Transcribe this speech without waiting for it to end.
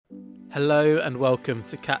Hello and welcome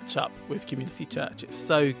to Catch Up with Community Church. It's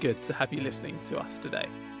so good to have you listening to us today.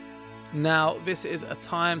 Now, this is a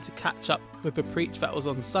time to catch up with the preach that was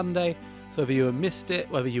on Sunday. So whether you missed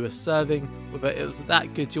it, whether you were serving, whether it was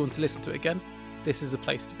that good you want to listen to it again, this is the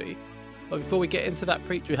place to be. But before we get into that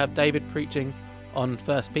preach, we have David preaching on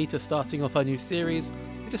 1 Peter, starting off our new series.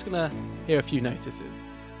 We're just going to hear a few notices.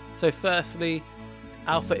 So firstly,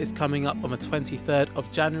 Alpha is coming up on the 23rd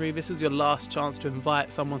of January. This is your last chance to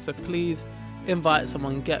invite someone, so please invite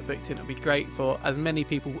someone, get booked in. It'll be great for as many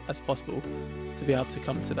people as possible to be able to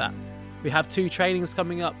come to that. We have 2 trainings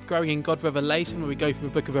coming up. Growing in God Revelation, where we go through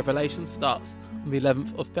the book of Revelation, starts on the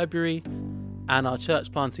 11th of February, and our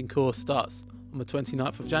church planting course starts on the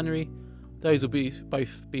 29th of January. Those will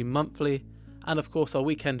both be monthly, and of course our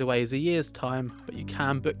weekend away is a year's time, but you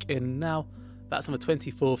can book in now. That's on the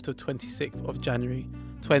 24th to 26th of January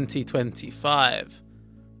 2025.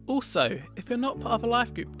 Also, if you're not part of a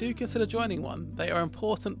life group, do consider joining one. They are an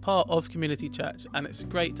important part of Community Church, and it's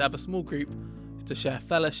great to have a small group to share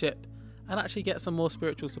fellowship and actually get some more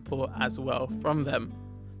spiritual support as well from them.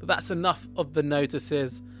 But that's enough of the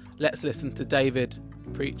notices. Let's listen to David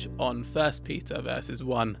preach on 1 Peter verses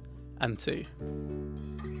 1 and 2.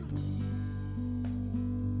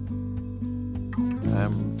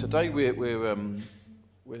 Today we're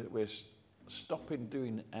stopping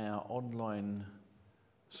doing our online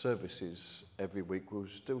services every week. We'll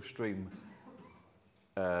still stream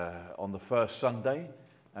on the first Sunday,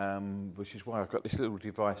 which is why I've got this little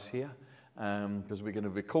device here, because we're going to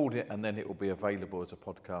record it and then it will be available as a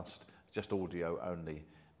podcast, just audio only,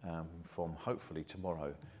 from hopefully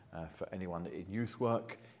tomorrow, for anyone in youth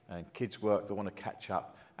work and kids work that want to catch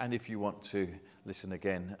up, and if you want to listen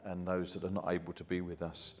again, and those that are not able to be with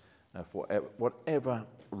us for whatever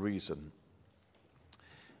reason.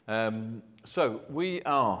 So we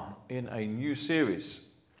are in a new series,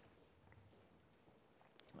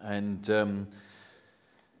 and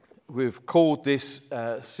we've called this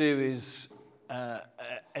series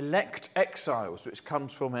Elect Exiles, which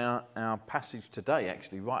comes from our passage today,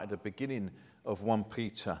 actually, right at the beginning of 1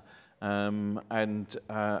 Peter. And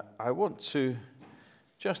I want to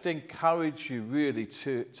just encourage you really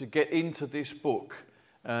to get into this book.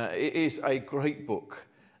 It is a great book.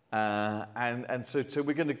 And so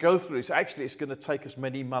we're going to go through this. Actually, it's going to take us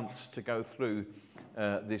many months to go through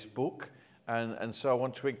this book. And so I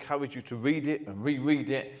want to encourage you to read it and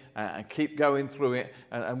reread it and keep going through it.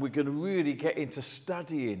 And we're going to really get into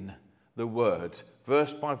studying the Word,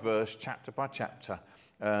 verse by verse, chapter by chapter.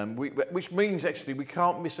 Which means actually we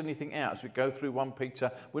can't miss anything out as we go through 1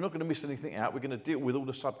 Peter. We're not going to miss anything out. We're going to deal with all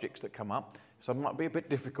the subjects that come up. Some might be a bit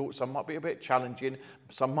difficult, some might be a bit challenging,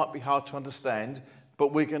 some might be hard to understand,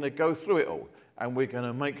 but we're going to go through it all, and we're going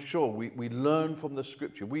to make sure we learn from the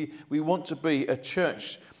Scripture. We want to be a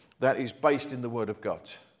church that is based in the Word of God,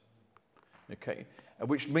 okay?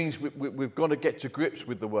 Which means we've got to get to grips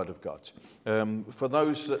with the Word of God. For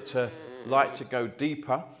those that like to go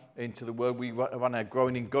deeper into the Word, we run our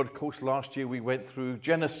Growing in God course. Last year we went through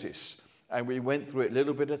Genesis, and we went through it a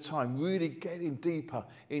little bit at a time, really getting deeper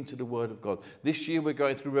into the Word of God. This year we're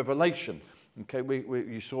going through Revelation. Okay,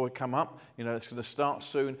 you saw it come up. You know, it's going to start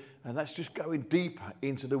soon, and that's just going deeper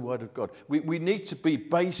into the Word of God. We need to be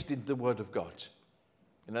based in the Word of God.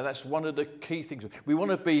 You know, that's one of the key things. We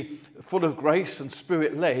want to be full of grace and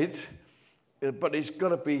Spirit-led, but it's got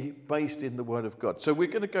to be based in the Word of God. So we're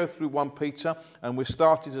going to go through 1 Peter, and we're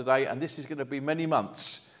starting today, and this is going to be many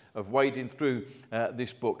months of wading through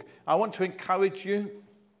this book. I want to encourage you,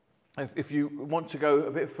 if you want to go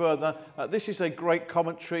a bit further, this is a great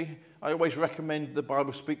commentary. I always recommend the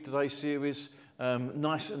Bible Speak Today series,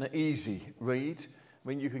 nice and easy read. I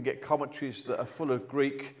mean, you can get commentaries that are full of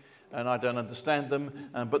Greek, and I don't understand them,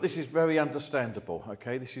 but this is very understandable,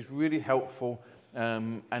 okay? This is really helpful.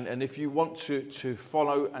 And if you want to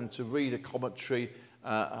follow and to read a commentary,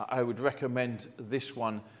 I would recommend this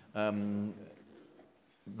one.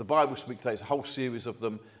 The Bible Speak Today is a whole series of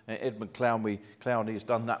them. Edmund Clowney has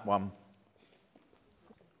done that one.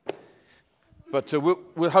 But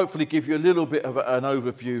we'll hopefully give you a little bit of an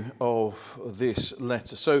overview of this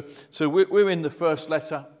letter. So we're in the first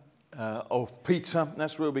letter of Peter.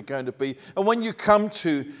 That's where we're going to be. And when you come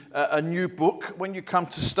to a new book, when you come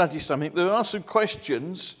to study something, there are some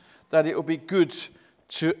questions that it will be good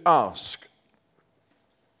to ask.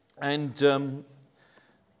 And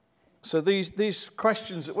so these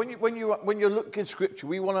questions, when you look in Scripture,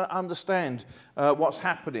 we want to understand what's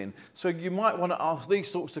happening. So you might want to ask these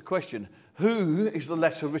sorts of questions. Who is the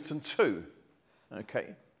letter written to?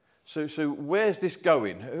 Okay. So where's this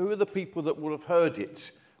going? Who are the people that will have heard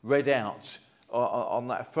it read out on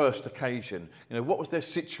that first occasion? You know, what was their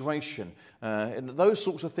situation? And those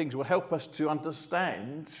sorts of things will help us to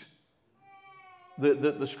understand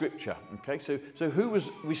the scripture. Okay, so who was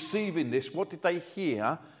receiving this? What did they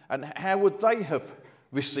hear? And how would they have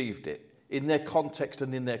received it in their context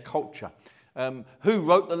and in their culture? Who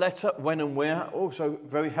wrote the letter, when and where? Also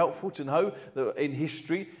very helpful to know that in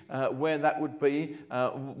history where that would be,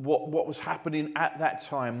 what was happening at that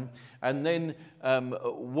time. And then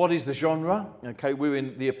what is the genre? Okay, we're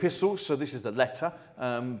in the epistles, so this is a letter.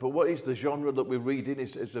 But what is the genre that we're reading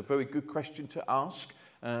is a very good question to ask.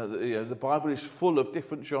 The Bible is full of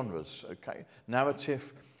different genres. Okay,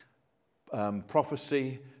 narrative,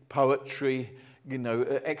 prophecy, poetry,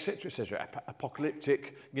 etc., etc.,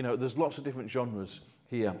 apocalyptic, there's lots of different genres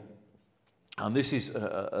here. And this is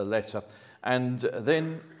a letter. And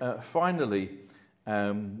then finally,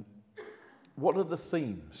 what are the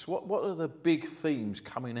themes? What are the big themes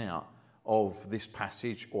coming out of this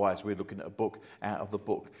passage, or as we're looking at a book, out of the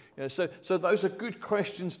book? So those are good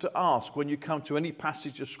questions to ask when you come to any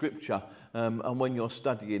passage of Scripture and when you're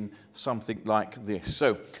studying something like this.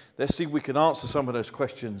 So let's see if we can answer some of those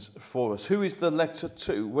questions for us. Who is the letter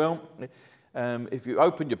to? Well, if you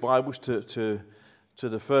open your Bibles to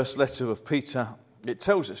the first letter of Peter, it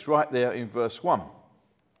tells us right there in verse 1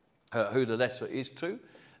 who the letter is to.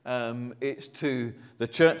 It's to the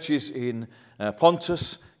churches in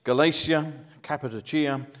Pontus, Galatia,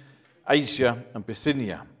 Cappadocia, Asia and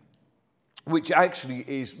Bithynia, which actually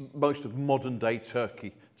is most of modern-day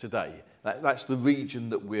Turkey today. That's the region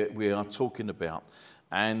that we are talking about.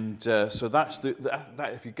 And so that's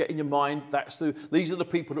that. If you get in your mind, these are the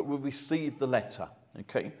people that will receive the letter.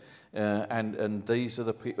 Okay, and these are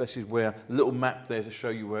the people. This is where a little map there to show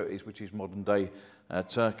you where it is, which is modern-day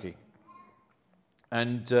Turkey.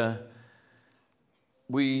 And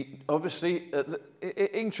we obviously,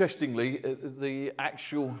 interestingly, the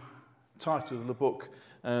actual title of the book,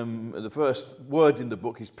 the first word in the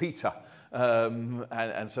book is Peter.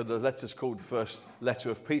 And so the letter's called the first letter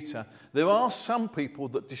of Peter. There are some people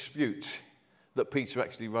that dispute that Peter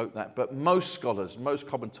actually wrote that, but most scholars, most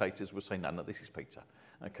commentators would say, no, this is Peter.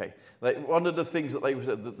 Okay. One of the things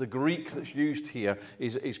that the Greek that's used here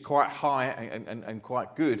is quite high and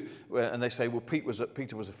quite good, and they say, well,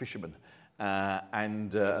 Peter was a fisherman.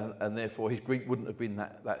 And therefore his Greek wouldn't have been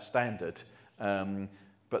that standard.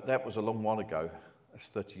 But that was a long while ago. That's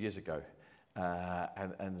 30 years ago.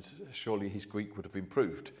 And surely his Greek would have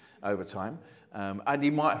improved over time. And he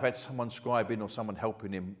might have had someone scribing or someone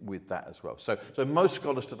helping him with that as well. So most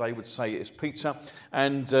scholars today would say it's Peter.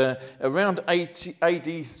 And around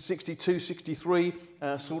AD 62, 63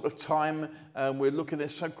 sort of time, we're looking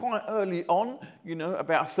at, so quite early on,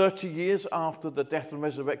 about 30 years after the death and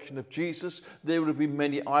resurrection of Jesus, there would have been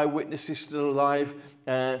many eyewitnesses still alive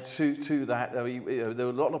to that. There were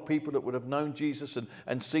a lot of people that would have known Jesus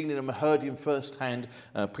and seen him and heard him firsthand,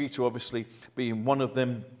 Peter obviously being one of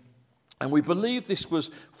them. And we believe this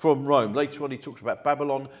was from Rome. Later on he talks about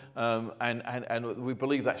Babylon, and we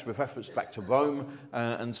believe that's with reference back to Rome.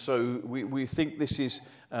 And so we think this is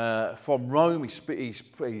from Rome.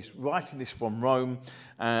 He's writing this from Rome.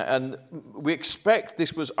 And we expect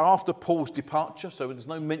this was after Paul's departure, so there's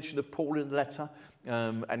no mention of Paul in the letter.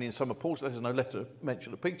 And in some of Paul's letters, no letter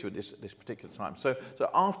mention of Peter at this particular time. So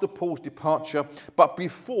after Paul's departure, but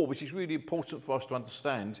before, which is really important for us to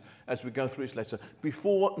understand as we go through this letter,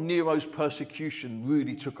 before Nero's persecution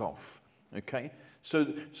really took off. Okay, so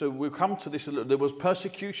we'll come to this a little. There was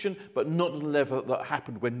persecution, but not at the level that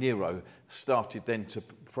happened when Nero started then to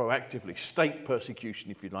proactively state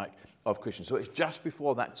persecution, if you like, of Christians. So it's just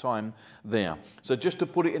before that time there. So just to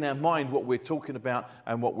put it in our mind what we're talking about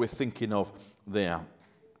and what we're thinking of there.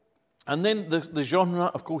 And then the genre,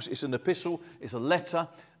 of course, is an epistle, it's a letter,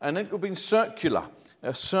 and it would have been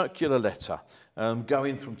a circular letter,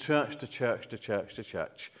 going from church to church to church to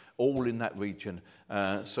church, all in that region.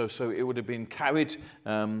 So it would have been carried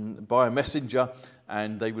by a messenger,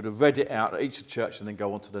 and they would have read it out at each church and then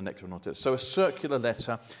go on to the next one. So a circular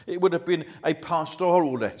letter. It would have been a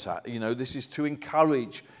pastoral letter. This is to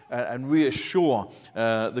encourage and reassure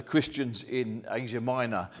the Christians in Asia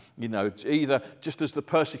Minor, either just as the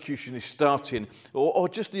persecution is starting or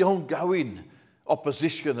just the ongoing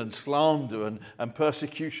opposition and slander and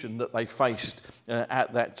persecution that they faced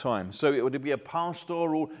at that time. So it would be a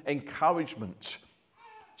pastoral encouragement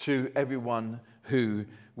to everyone who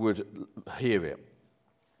would hear it.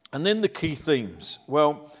 And then the key themes.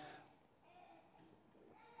 Well,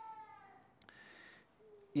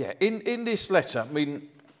 in this letter,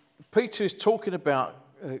 Peter is talking about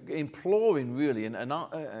imploring really and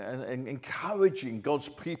encouraging God's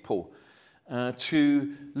people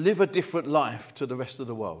to live a different life to the rest of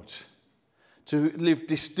the world, to live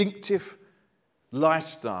distinctive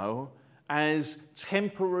lifestyle as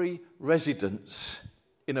temporary residents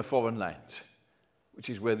in a foreign land, which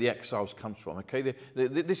is where the exiles comes from. Okay,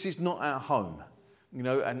 this is not our home, you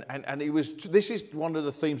know, and this is one of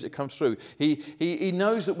the themes that comes through. He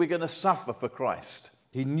knows that we're going to suffer for Christ.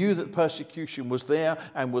 He knew that persecution was there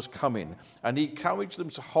and was coming, and he encouraged them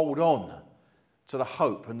to hold on to the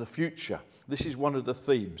hope and the future. This is one of the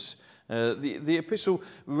themes. The epistle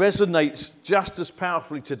resonates just as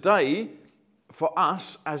powerfully today for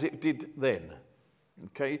us as it did then.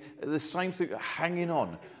 Okay, the same thing, hanging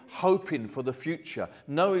on, hoping for the future,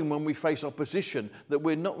 knowing when we face opposition that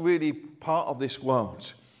we're not really part of this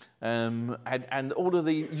world, and all of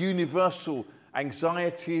the universal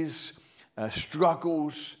anxieties,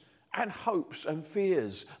 struggles, and hopes and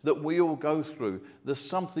fears that we all go through. There's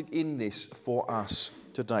something in this for us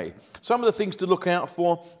today. Some of the things to look out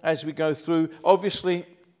for as we go through. Obviously,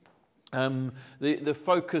 the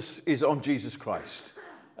focus is on Jesus Christ.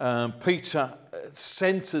 Peter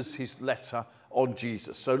centers his letter on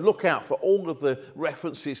Jesus. So look out for all of the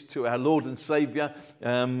references to our Lord and Saviour,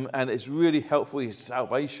 and it's really helpful. His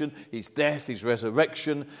salvation, his death, his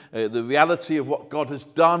resurrection, the reality of what God has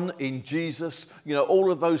done in Jesus. You know,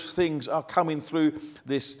 all of those things are coming through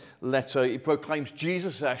this letter. He proclaims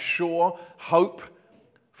Jesus our sure hope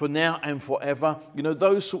for now and forever. You know,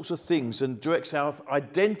 those sorts of things, and directs our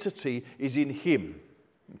identity is in him.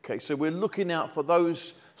 Okay, so we're looking out for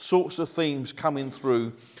those sorts of themes coming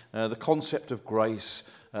through, the concept of grace,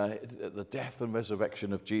 the death and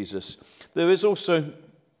resurrection of Jesus. There is also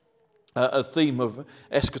a theme of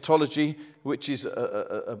eschatology, which is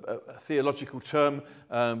a theological term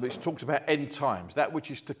which talks about end times, that which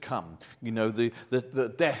is to come. You know,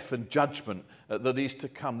 the death and judgment that is to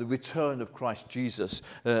come, the return of Christ Jesus.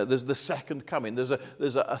 There's the second coming. There's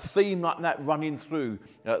a theme like that running through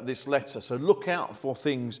this letter. So look out for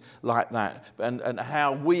things like that, and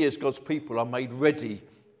how we as God's people are made ready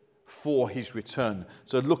for his return.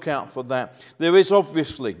 So look out for that. There is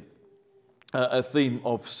obviously a theme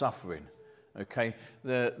of suffering. Okay,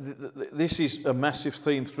 this is a massive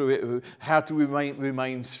theme through it. How to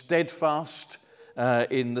remain steadfast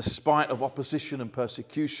in the spite of opposition and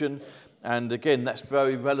persecution. And again, that's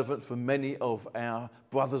very relevant for many of our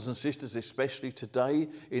brothers and sisters, especially today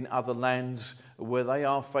in other lands where they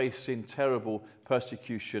are facing terrible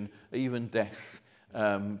persecution, even death,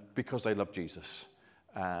 because they love Jesus.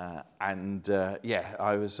 I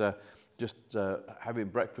was just having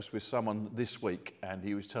breakfast with someone this week, and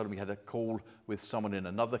he was telling me he had a call with someone in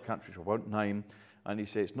another country, which I won't name, and he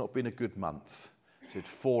said, it's not been a good month. He said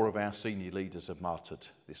 4 of our senior leaders have martyred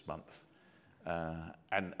this month.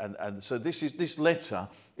 And so this letter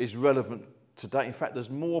is relevant today. In fact,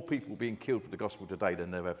 there's more people being killed for the gospel today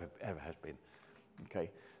than there ever has been.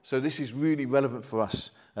 Okay, so this is really relevant for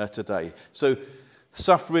us today. So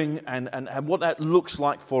suffering and what that looks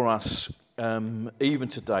like for us even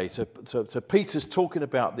today. So Peter's talking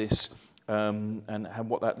about this and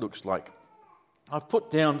what that looks like. I've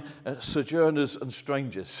put down sojourners and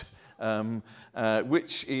strangers,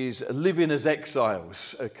 which is living as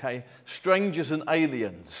exiles, okay? Strangers and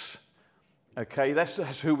aliens, okay?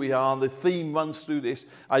 That's who we are. The theme runs through this.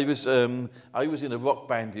 I was in a rock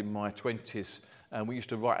band in my 20s, and we used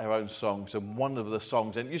to write our own songs, and one of the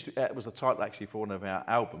songs, and it was the title actually for one of our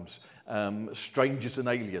albums, Strangers and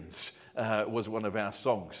Aliens, was one of our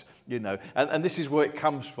songs, you know, and this is where it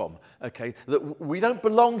comes from, okay, that we don't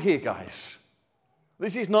belong here, guys.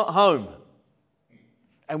 This is not home.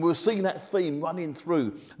 And we'll see that theme running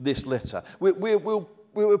through this letter.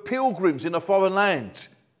 We're pilgrims in a foreign land,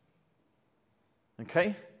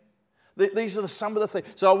 okay? These are some of the things.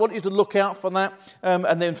 So I want you to look out for that.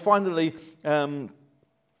 And then finally,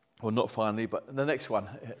 well, not finally, but the next one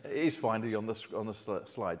is finally on the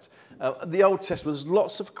slides. The Old Testament. There's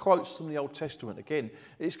lots of quotes from the Old Testament. Again,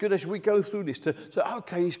 it's good as we go through this to say,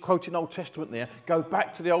 okay, he's quoting Old Testament there. Go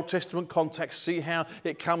back to the Old Testament context, see how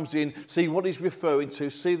it comes in, see what he's referring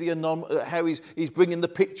to, see how he's bringing the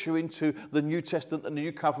picture into the New Testament, the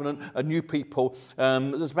New Covenant, a new people.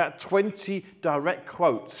 There's about 20 direct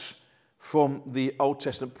quotes from the Old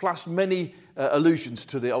Testament, plus many allusions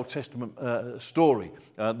to the Old Testament story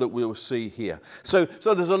that we'll see here. So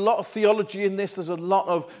there's a lot of theology in this, there's a lot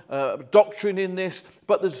of doctrine in this,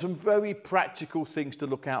 but there's some very practical things to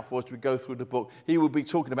look out for as we go through the book. He will be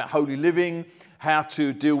talking about holy living, how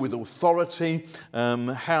to deal with authority,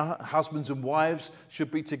 how husbands and wives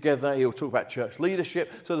should be together. He'll talk about church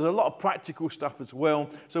leadership. So there's a lot of practical stuff as well.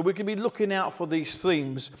 So we can be looking out for these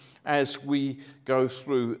themes as we go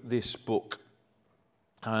through this book.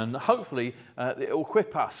 And hopefully it will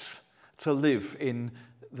equip us to live in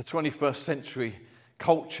the 21st century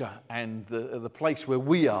culture and the place where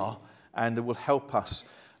we are, and it will help us,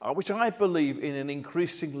 which I believe in an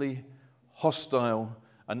increasingly hostile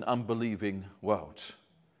and unbelieving world.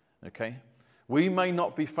 Okay? We may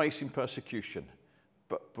not be facing persecution,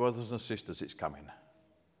 but brothers and sisters, it's coming.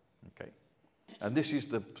 Okay? And this is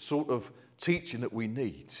the sort of teaching that we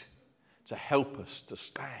need to help us to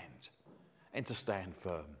stand and to stand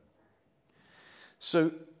firm.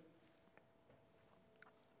 So,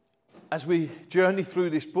 as we journey through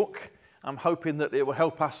this book, I'm hoping that it will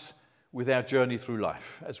help us with our journey through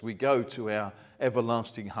life as we go to our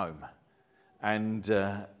everlasting home. And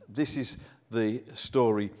this is the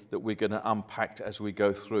story that we're going to unpack as we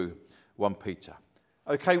go through 1 Peter.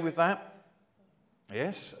 Okay with that?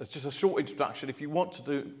 Yes, it's just a short introduction. If you want to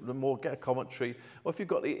do more, get a commentary, or if you've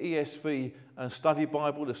got the ESV study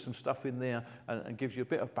Bible, there's some stuff in there and gives you a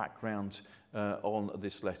bit of background on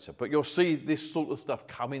this letter. But you'll see this sort of stuff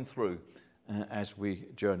coming through as we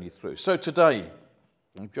journey through. So today,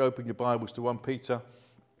 if you open your Bibles to 1 Peter,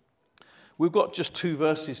 we've got just 2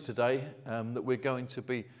 verses today that we're going to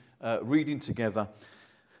be reading together.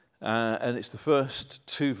 And it's the first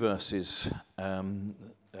 2 verses.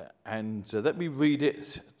 And let me read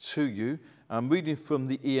it to you. I'm reading from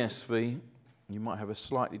the ESV. You might have a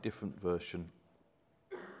slightly different version.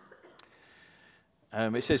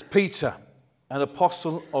 It says, Peter, an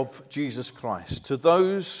apostle of Jesus Christ, to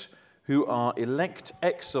those who are elect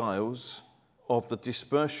exiles of the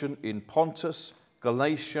dispersion in Pontus,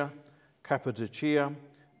 Galatia, Cappadocia,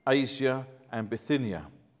 Asia, and Bithynia,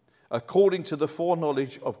 according to the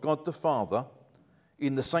foreknowledge of God the Father,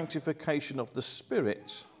 in the sanctification of the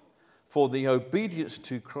Spirit, for the obedience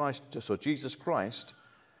to Christ, so Jesus Christ,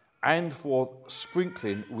 and for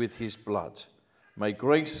sprinkling with his blood. May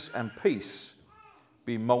grace and peace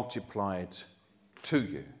be multiplied to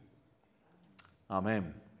you.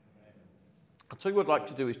 Amen. I'll tell you what I'd like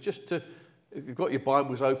to do is just to, if you've got your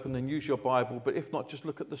Bibles open, then use your Bible, but if not, just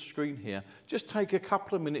look at the screen here. Just take a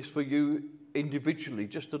couple of minutes for you individually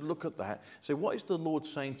just to look at that. Say, what is the Lord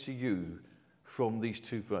saying to you from these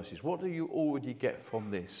 2 verses? What do you already get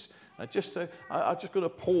from this? I'm just going to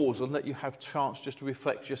pause and let you have chance just to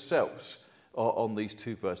reflect yourselves on these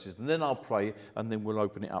 2 verses. And then I'll pray, and then we'll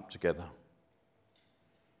open it up together.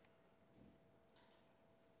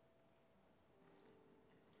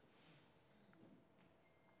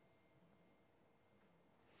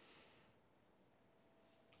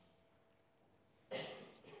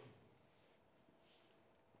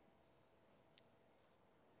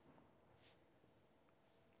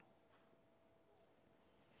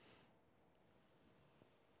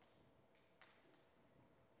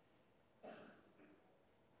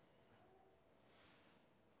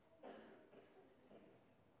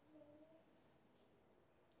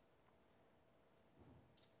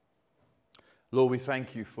 Lord, we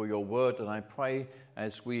thank you for your word, and I pray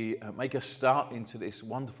as we make a start into this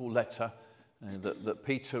wonderful letter that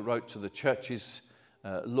Peter wrote to the churches,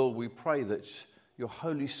 Lord, we pray that your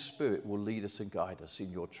Holy Spirit will lead us and guide us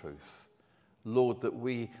in your truth. Lord, that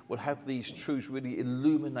we will have these truths really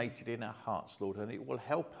illuminated in our hearts, Lord, and it will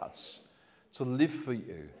help us to live for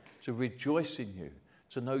you, to rejoice in you,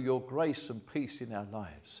 to know your grace and peace in our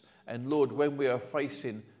lives. And Lord, when we are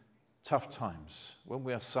facing tough times, when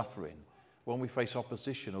we are suffering, when we face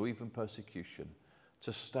opposition or even persecution,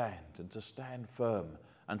 to stand and to stand firm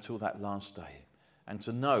until that last day, and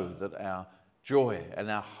to know that our joy and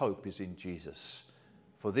our hope is in Jesus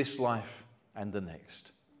for this life and the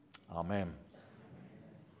next. Amen.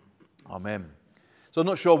 Amen. So I'm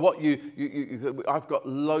not sure what I've got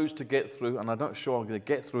loads to get through, and I'm not sure I'm going to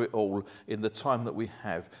get through it all in the time that we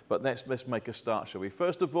have, but let's make a start, shall we?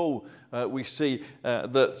 First of all, we see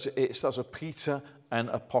that it starts with Peter, an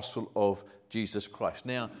apostle of Jesus Christ.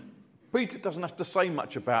 Now, Peter doesn't have to say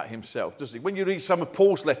much about himself, does he? When you read some of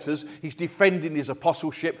Paul's letters, he's defending his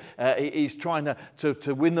apostleship. He's trying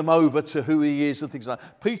to win them over to who he is and things like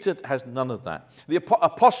that. Peter has none of that. The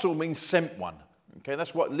apostle means sent one. Okay,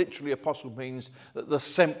 that's what literally apostle means, the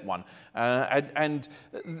sent one. And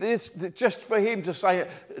this, just for him to say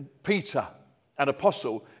Peter, an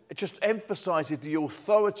apostle, it just emphasizes the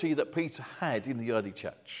authority that Peter had in the early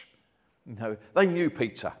church. You know, they knew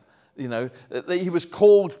Peter. You know, he was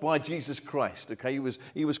called by Jesus Christ. Okay,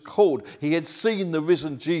 he was called. He had seen the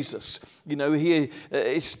risen Jesus. You know, he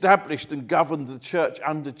established and governed the church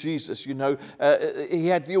under Jesus. You know, he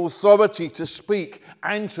had the authority to speak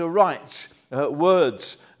and to write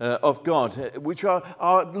words of God, which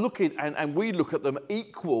are looking, and we look at them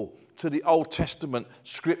equal to the Old Testament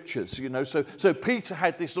scriptures. You know, so Peter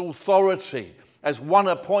had this authority as one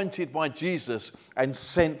appointed by Jesus and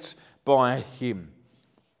sent by him.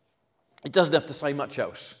 It doesn't have to say much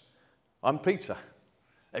else. I'm Peter.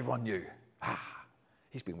 Everyone knew.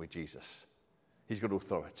 He's been with Jesus. He's got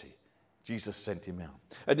authority. Jesus sent him out.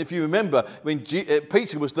 And if you remember,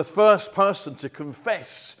 Peter was the first person to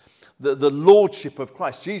confess the lordship of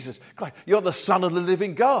Christ. Jesus, Christ, you're the Son of the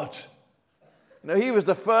living God. He was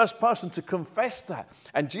the first person to confess that.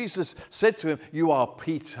 And Jesus said to him, you are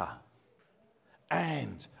Peter,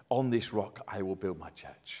 and on this rock I will build my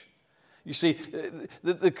church. You see,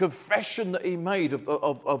 the confession that he made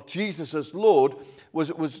of Jesus as Lord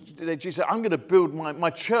was Jesus said, I'm going to build my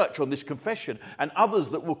church on this confession. And others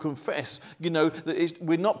that will confess, that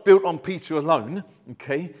we're not built on Peter alone,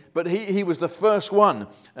 okay? But he was the first one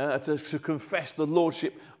to confess the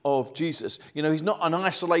lordship of Jesus. He's not an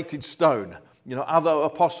isolated stone. Other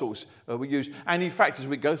apostles were used. And in fact, as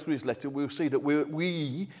we go through his letter, we'll see that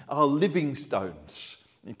we are living stones.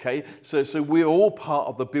 Okay, so we're all part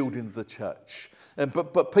of the building of the church.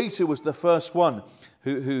 But Peter was the first one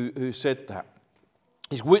who said that.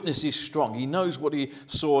 His witness is strong. He knows what he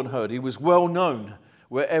saw and heard. He was well known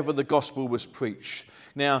wherever the gospel was preached.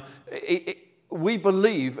 Now, we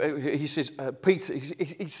believe, he says, Peter,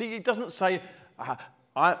 he doesn't say,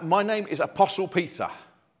 my name is Apostle Peter.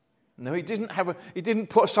 No, he didn't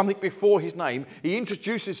put something before his name. He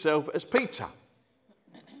introduced himself as Peter.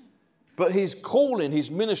 But his calling,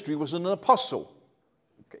 his ministry was an apostle.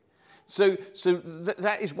 Okay. So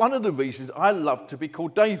that is one of the reasons I love to be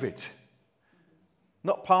called David.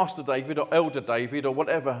 Not Pastor David or Elder David or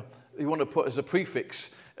whatever you want to put as a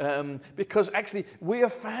prefix. Because actually we are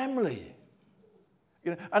family.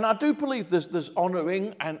 And I do believe there's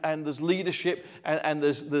honouring and there's leadership and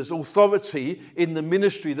there's authority in the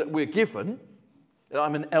ministry that we're given.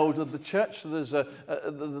 I'm an elder of the church, so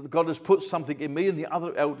God has put something in me and the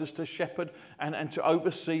other elders to shepherd and to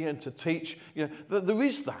oversee and to teach. There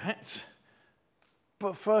is that,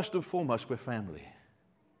 but first and foremost, we're family.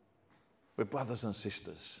 We're brothers and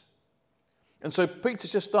sisters. And so Peter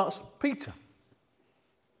just starts, Peter,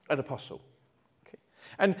 an apostle.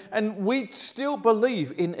 Okay. And we still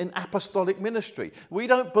believe in apostolic ministry. We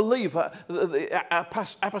don't believe that the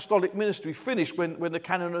apostolic ministry finished when the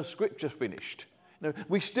canon of Scripture finished. No,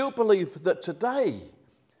 we still believe that today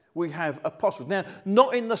we have apostles. Now,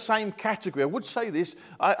 not in the same category. I would say this,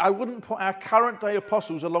 I wouldn't put our current day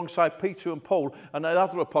apostles alongside Peter and Paul and the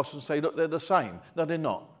other apostles and say, look, they're the same. No, they're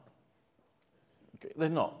not. Okay, they're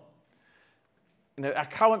not. Our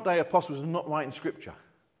current day apostles are not writing Scripture.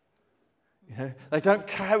 They don't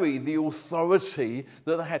carry the authority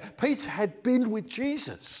that they had. Peter had been with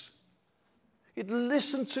Jesus. He'd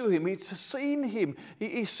listened to him. He'd seen him.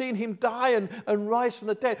 He'd seen him die and rise from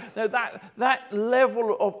the dead. Now, that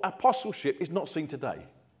level of apostleship is not seen today.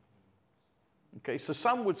 Okay, so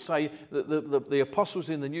some would say that the apostles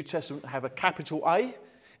in the New Testament have a capital A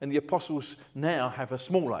and the apostles now have a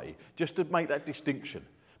small a, just to make that distinction.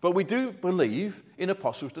 But we do believe in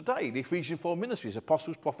apostles today. The Ephesians 4 ministries,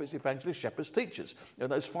 apostles, prophets, evangelists, shepherds, teachers.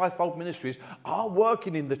 Those fivefold ministries are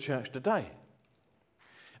working in the church today.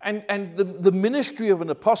 And the ministry of an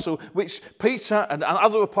apostle, which Peter and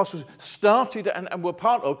other apostles started and were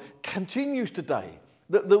part of, continues today.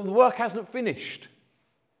 The work hasn't finished.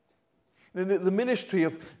 The ministry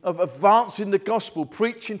of advancing the gospel,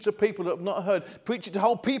 preaching to people that have not heard, preaching to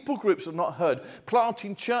whole people groups that have not heard,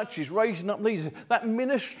 planting churches, raising up leaders, that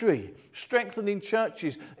ministry, strengthening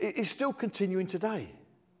churches, is still continuing today.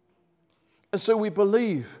 And so we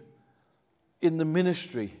believe in the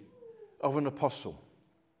ministry of an apostle.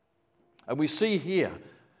 And we see here,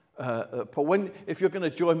 Paul, if you're going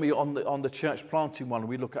to join me on the church planting one,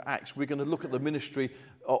 we look at Acts, we're going to look at the ministry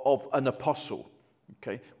of an apostle.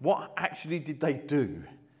 Okay, what actually did they do?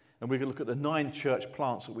 And we're going to look at the 9 church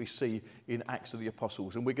plants that we see in Acts of the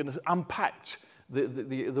Apostles. And we're going to unpack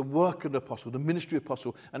the work of the apostle, the ministry of the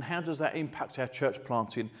apostle, and how does that impact our church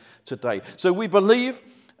planting today. So we believe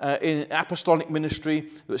in apostolic ministry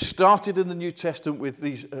that started in the New Testament with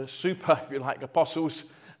these super, if you like, apostles,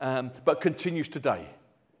 but continues today.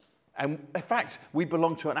 And in fact, we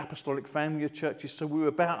belong to an apostolic family of churches, so we're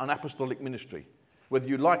about an apostolic ministry. Whether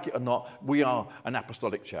you like it or not, we are an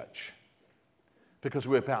apostolic church. Because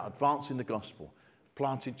we're about advancing the gospel,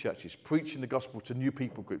 planting churches, preaching the gospel to new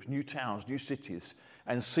people groups, new towns, new cities,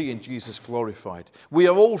 and seeing Jesus glorified. We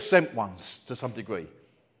are all sent ones to some degree.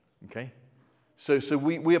 Okay? So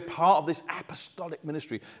we are part of this apostolic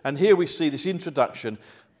ministry. And here we see this introduction.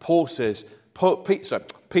 Paul says,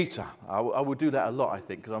 Peter, I will do that a lot, I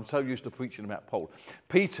think, because I'm so used to preaching about Paul.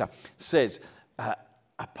 Peter says,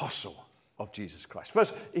 apostle of Jesus Christ.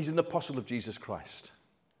 First, he's an apostle of Jesus Christ.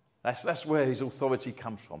 That's where his authority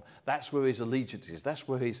comes from. That's where his allegiance is. That's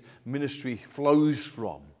where his ministry flows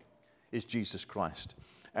from, is Jesus Christ,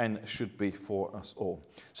 and should be for us all.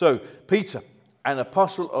 So, Peter, an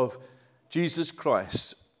apostle of Jesus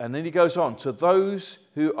Christ, and then he goes on, to those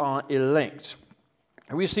who are elect.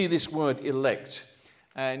 And we see this word elect,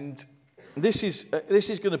 and this is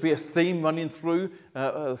going to be a theme running through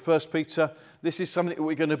 1 Peter. This is something that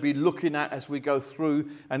we're going to be looking at as we go through,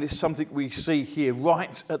 and it's something we see here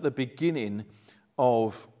right at the beginning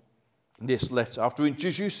of this letter. After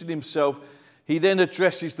introducing himself, he then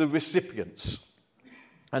addresses the recipients,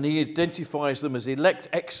 and he identifies them as elect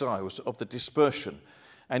exiles of the dispersion.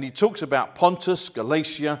 And he talks about Pontus,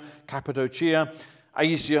 Galatia, Cappadocia,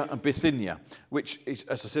 Asia and Bithynia, which is,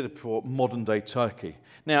 as I said before, modern-day Turkey.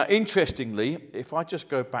 Now, interestingly, if I just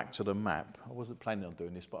go back to the map, I wasn't planning on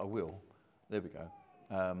doing this, but I will. There we go.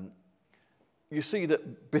 You see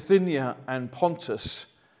that Bithynia and Pontus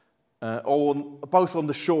are both on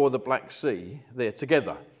the shore of the Black Sea. They're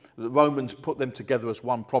together. The Romans put them together as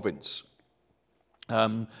one province.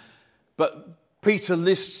 But Peter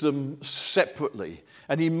lists them separately.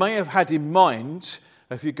 And he may have had in mind,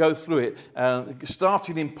 if you go through it,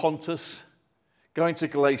 starting in Pontus, going to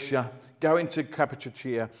Galatia, going to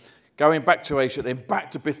Cappadocia, going back to Asia, then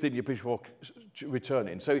back to Bithynia before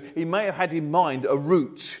returning. So he may have had in mind a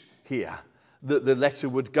route here that the letter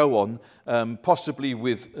would go on, possibly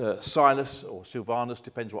with Silas or Silvanus,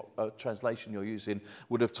 depends what translation you're using,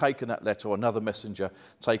 would have taken that letter, or another messenger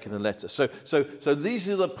taken a letter. So these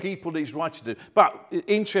are the people that he's writing to. But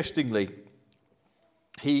interestingly,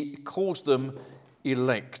 he calls them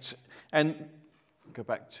elect. And go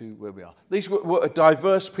back to where we are. These were a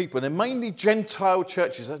diverse people. They're mainly Gentile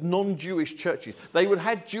churches, that's non-Jewish churches. They would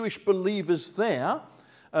have had Jewish believers there.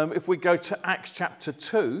 If we go to Acts chapter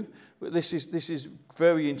 2, this is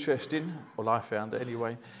very interesting. Well, I found it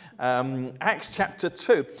anyway. Acts chapter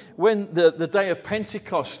 2, when the day of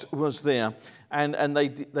Pentecost was there, and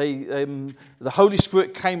the Holy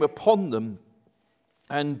Spirit came upon them,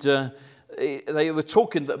 and they were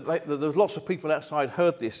talking, there were lots of people outside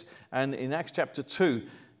heard this, and in Acts chapter 2,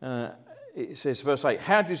 it says, verse 8,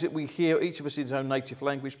 how does it we hear, each of us in his own native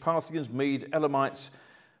language, Parthians, Medes, Elamites,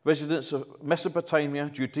 residents of Mesopotamia,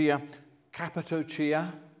 Judea,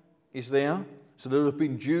 Cappadocia is there. So there have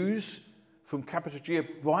been Jews from Cappadocia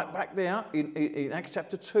right back there in Acts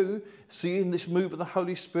chapter 2, seeing this move of the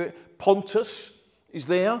Holy Spirit. Pontus is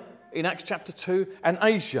there in Acts chapter 2, and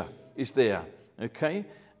Asia is there, okay?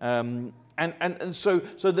 And so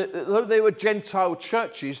though they were Gentile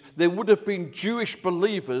churches, there would have been Jewish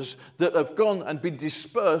believers that have gone and been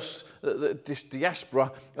dispersed, this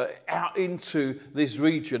diaspora, out into this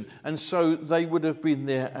region. And so they would have been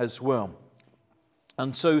there as well.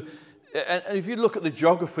 And so, and if you look at the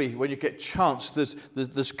geography, when you get a chance,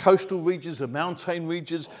 there's coastal regions, the mountain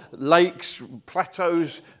regions, lakes,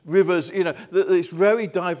 plateaus, rivers, it's very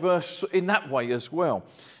diverse in that way as well.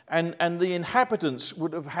 And the inhabitants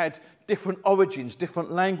would have had different origins,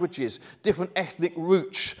 different languages, different ethnic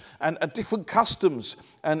roots, and different customs.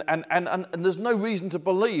 And there's no reason to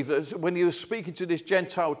believe that when he was speaking to this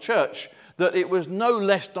Gentile church that it was no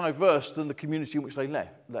less diverse than the community in which they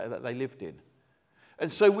lived in.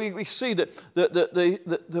 And so we see that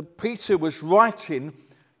the Peter was writing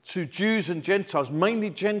to Jews and Gentiles, mainly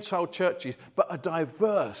Gentile churches, but a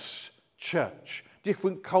diverse church.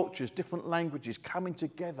 Different cultures, different languages coming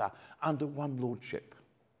together under one lordship,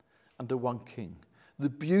 under one king. The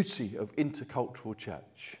beauty of intercultural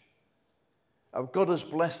church. God has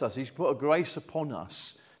blessed us. He's put a grace upon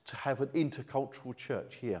us to have an intercultural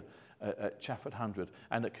church here at Chafford Hundred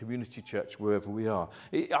and at Community Church, wherever we are.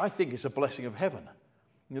 I think it's a blessing of heaven.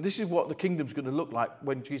 This is what the kingdom's going to look like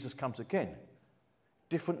when Jesus comes again.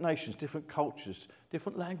 Different nations, different cultures,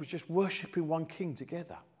 different languages, worshipping one king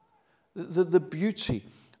together. The beauty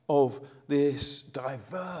of this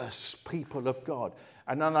diverse people of God.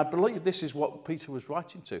 And I believe this is what Peter was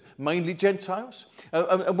writing to. Mainly Gentiles.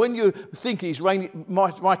 And when you think he's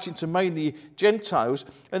writing to mainly Gentiles,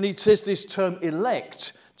 and he says this term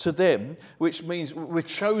elect to them, which means we're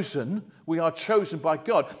chosen, we are chosen by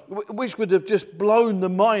God, which would have just blown the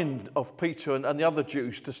mind of Peter and the other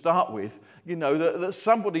Jews to start with, that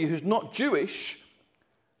somebody who's not Jewish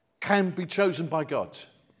can be chosen by God.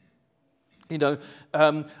 I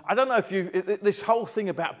don't know if this whole thing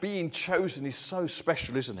about being chosen is so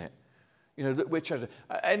special, isn't it? That we're chosen.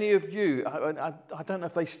 Any of you, I don't know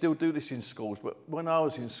if they still do this in schools, but when I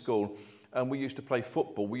was in school and we used to play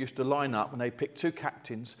football, we used to line up and they picked two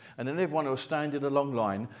captains and then everyone was standing in a long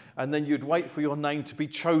line and then you'd wait for your name to be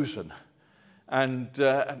chosen. And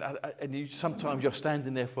sometimes you're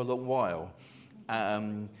standing there for a little while.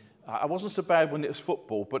 I wasn't so bad when it was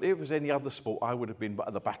football, but if it was any other sport, I would have been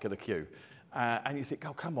at the back of the queue. And you think,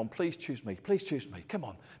 oh, come on, please choose me, come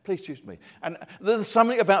on, please choose me. And there's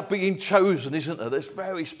something about being chosen, isn't there, that's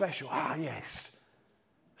very special. Ah, yes,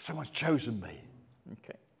 someone's chosen me.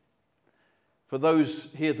 Okay. For those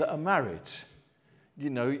here that are married,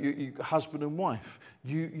 you husband and wife,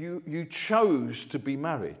 you chose to be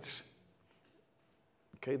married.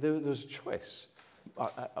 Okay, there's a choice.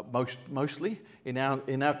 Mostly in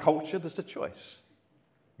our culture, there's a choice.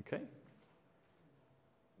 Okay,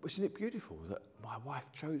 isn't it beautiful that my wife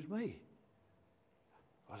chose me?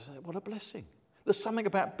 What a blessing! There's something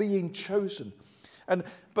about being chosen,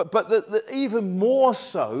 but even more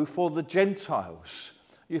so for the Gentiles.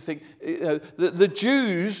 You think the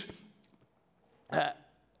Jews,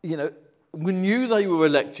 we knew they were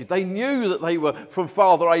elected. They knew that they were from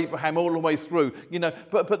Father Abraham all the way through.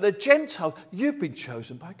 But the Gentiles, you've been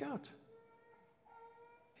chosen by God.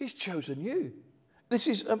 He's chosen you. This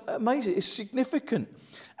is amazing. It's significant.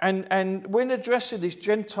 And when addressing these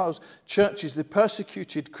Gentiles churches, the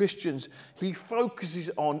persecuted Christians, he focuses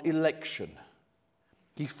on election.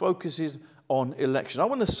 He focuses on election. I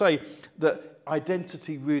want to say that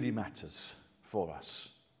identity really matters for us.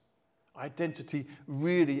 Identity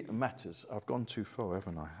really matters. I've gone too far,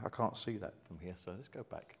 haven't I? I can't see that from here, so let's go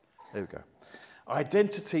back. There we go.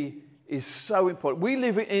 Identity is so important. We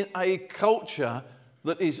live in a culture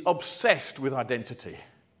that is obsessed with identity.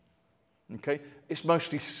 Okay? It's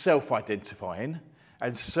mostly self-identifying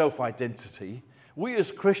and self-identity. We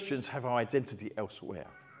as Christians have our identity elsewhere.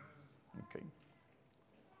 Okay?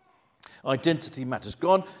 Identity matters.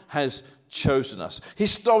 God has chosen us.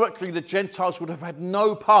 Historically, the Gentiles would have had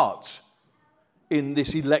no part in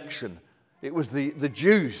this election. It was the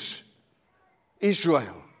Jews,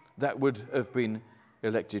 Israel, that would have been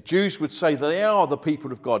elected. Jews would say that they are the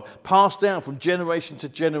people of God, passed down from generation to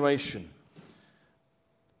generation.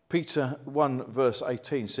 Peter 1 verse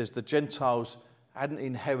 18 says the Gentiles hadn't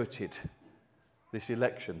inherited this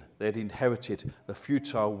election. They had inherited the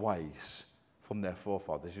futile ways from their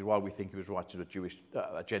forefathers. This is why we think he was writing to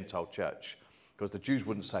a Gentile church, because the Jews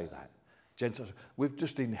wouldn't say that. Gentiles, we've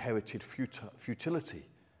just inherited futility.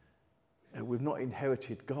 We've not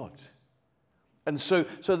inherited God. And so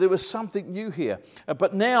there was something new here.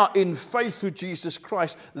 But now, in faith through Jesus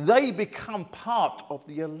Christ, they become part of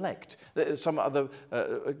the elect. Some other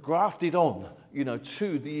grafted on,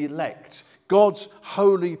 to the elect, God's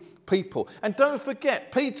holy people. And don't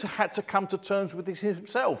forget, Peter had to come to terms with this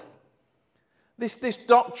himself. This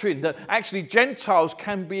doctrine that actually Gentiles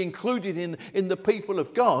can be included in the people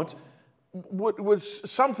of God was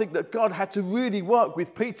something that God had to really work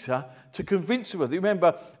with Peter to convince him of. You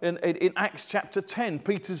remember in Acts chapter 10,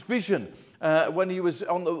 Peter's vision when he was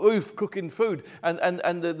on the roof cooking food,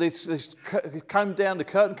 and this came down, the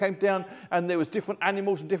curtain came down, and there was different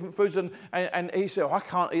animals and different foods, and he said, I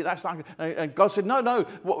can't eat that. And God said, no,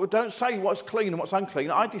 don't say what's clean and what's unclean.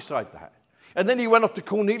 I decide that. And then he went off to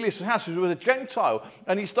Cornelius' house, who was a Gentile,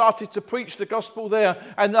 and he started to preach the gospel there.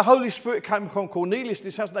 And the Holy Spirit came upon Cornelius in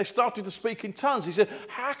his house, and they started to speak in tongues. He said,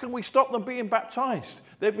 how can we stop them being baptized?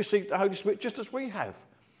 They've received the Holy Spirit just as we have.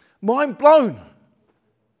 Mind blown.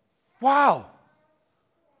 Wow.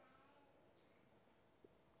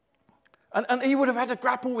 And he would have had to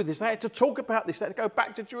grapple with this. They had to talk about this. They had to go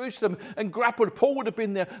back to Jerusalem and grapple. Paul would have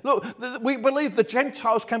been there. Look, we believe the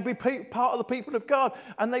Gentiles can be part of the people of God.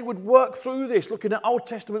 And they would work through this, looking at Old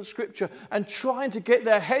Testament scripture and trying to get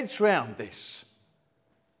their heads around this.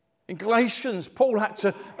 In Galatians, Paul had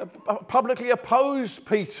to publicly oppose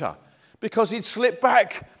Peter because he'd slipped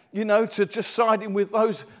back, to just siding with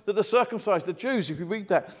those that are circumcised, the Jews, if you read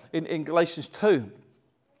that in Galatians 2.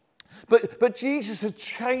 But Jesus had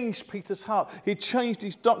changed Peter's heart. He changed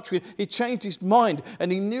his doctrine. He changed his mind.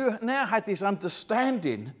 And he now had this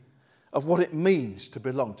understanding of what it means to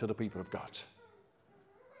belong to the people of God.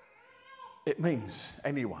 It means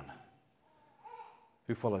anyone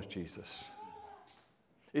who follows Jesus.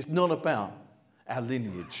 It's not about our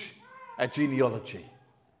lineage, our genealogy,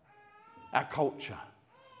 our culture.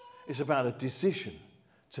 It's about a decision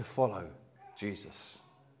to follow Jesus.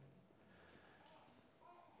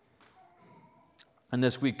 And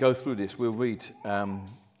as we go through this, we'll read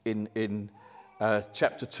in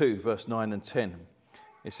chapter 2, verse 9 and 10.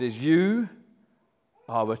 It says, you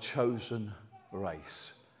are a chosen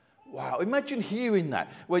race. Wow, imagine hearing that.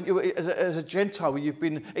 When you, as a Gentile, you've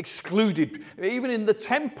been excluded. Even in the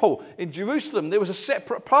temple in Jerusalem, there was a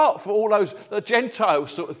separate part for all those the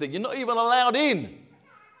Gentiles sort of thing. You're not even allowed in.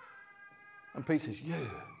 And Peter says, you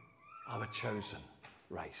are a chosen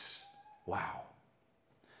race. Wow.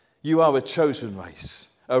 You are a chosen race,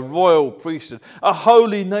 a royal priesthood, a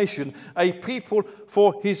holy nation, a people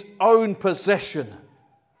for his own possession.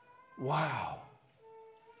 Wow.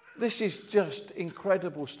 This is just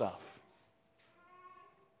incredible stuff.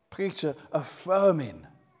 Peter affirming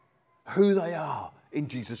who they are in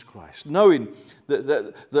Jesus Christ, knowing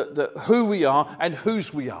that who we are and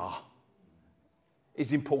whose we are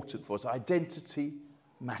is important for us. Identity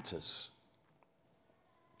matters.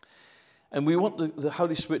 And we want the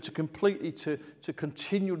Holy Spirit to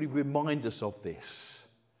continually remind us of this,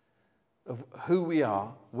 of who we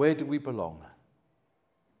are, where do we belong.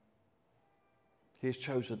 He has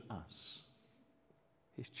chosen us.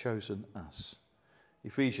 He's chosen us.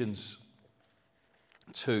 Ephesians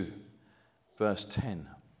 2, verse 10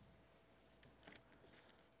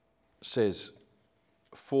 says,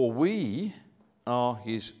 "For we are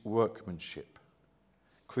his workmanship,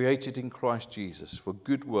 created in Christ Jesus for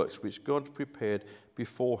good works which God prepared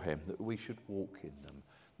beforehand that we should walk in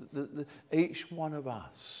them." Each one of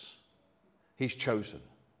us, he's chosen.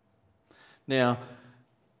 Now,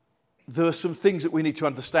 there are some things that we need to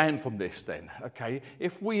understand from this then, okay?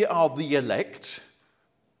 If we are the elect,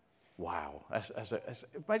 wow.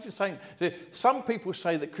 Imagine saying, some people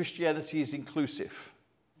say that Christianity is inclusive.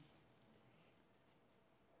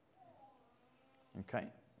 Okay?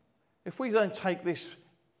 If we don't take this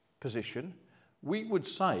position, we would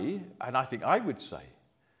say, and I think I would say,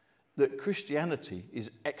 that Christianity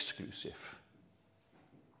is exclusive.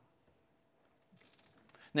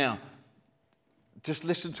 Now, just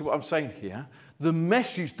listen to what I'm saying here. The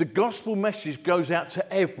message, the gospel message, goes out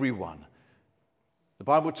to everyone. The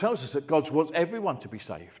Bible tells us that God wants everyone to be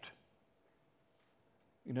saved.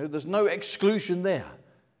 You know, there's no exclusion there.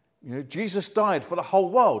 You know, Jesus died for the whole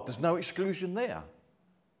world. There's no exclusion there.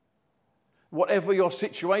 Whatever your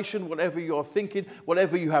situation, whatever you're thinking,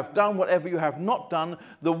 whatever you have done, whatever you have not done,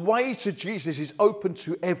 the way to Jesus is open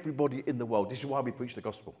to everybody in the world. This is why we preach the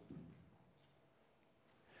gospel.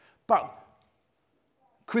 But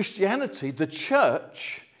Christianity, the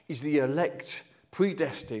church, is the elect,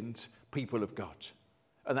 predestined people of God.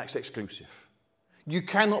 And that's exclusive. You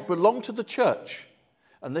cannot belong to the church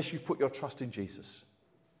unless you've put your trust in Jesus.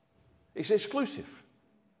 It's exclusive.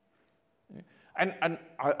 And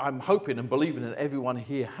I'm hoping and believing that everyone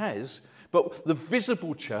here has, but the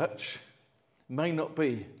visible church may not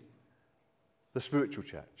be the spiritual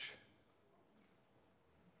church.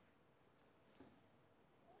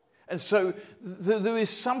 And so there is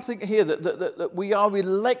something here that we are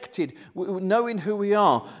elected, knowing who we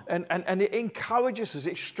are, and it encourages us,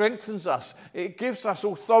 it strengthens us, it gives us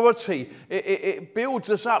authority, it builds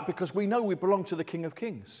us up because we know we belong to the King of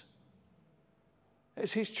Kings.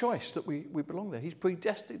 It's his choice that we belong there. He's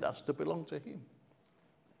predestined us to belong to him.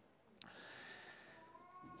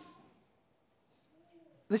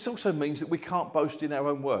 This also means that we can't boast in our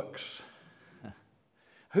own works.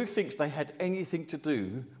 Who thinks they had anything to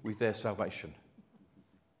do with their salvation?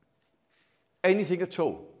 Anything at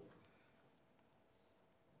all?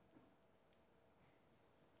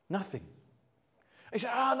 Nothing. He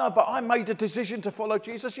said, no, but I made a decision to follow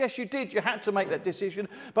Jesus. Yes, you did. You had to make that decision.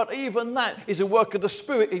 But even that is a work of the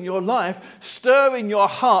Spirit in your life, stirring your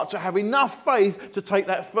heart to have enough faith to take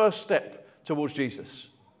that first step towards Jesus.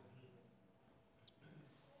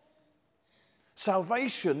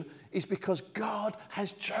 Salvation is because God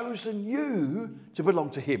has chosen you to belong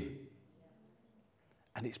to him.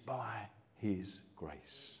 And it's by his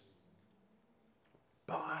grace.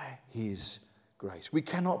 By his grace. We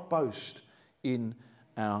cannot boast in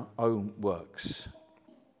our own works.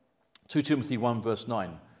 2 Timothy 1 verse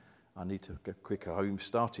 9. I need to go quicker. I haven't even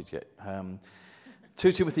started yet.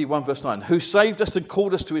 2 Timothy 1 verse 9. Who saved us and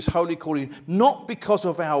called us to his holy calling, not because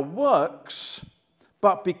of our works,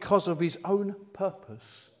 but because of his own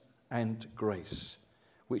purpose and grace,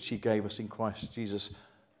 which he gave us in Christ Jesus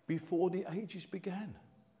before the ages began.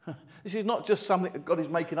 This is not just something that God is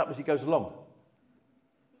making up as he goes along,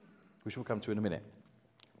 which we'll come to in a minute.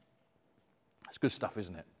 It's good stuff,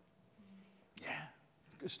 isn't it? Yeah,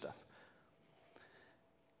 good stuff.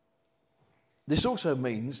 This also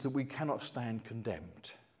means that we cannot stand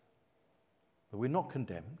condemned. That we're not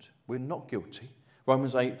condemned, we're not guilty.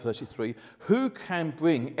 Romans 8:33, who can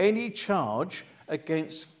bring any charge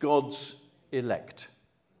against God's elect?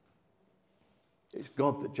 It's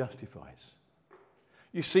God that justifies.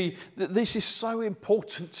 You see, this is so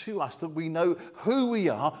important to us that we know who we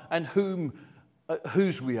are and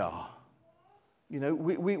whose we are. You know,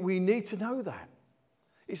 we need to know that.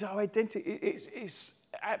 It's our identity. It's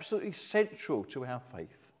absolutely central to our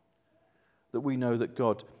faith that we know that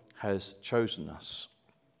God has chosen us.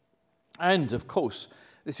 And, of course,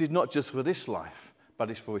 this is not just for this life,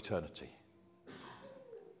 but it's for eternity.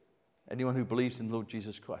 Anyone who believes in the Lord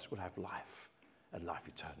Jesus Christ will have life and life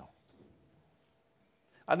eternal.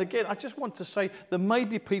 And again, I just want to say there may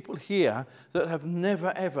be people here that have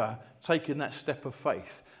never ever taken that step of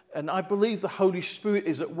faith. And I believe the Holy Spirit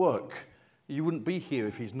is at work. You wouldn't be here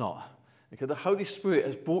if he's not. Because the Holy Spirit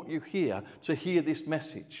has brought you here to hear this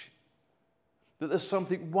message. That there's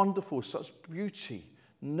something wonderful, such beauty,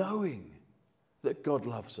 knowing that God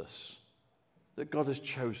loves us, that God has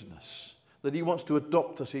chosen us, that he wants to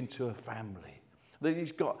adopt us into a family, that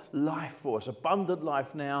he's got life for us, abundant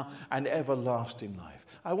life now and everlasting life.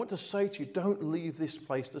 I want to say to you, don't leave this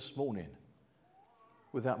place this morning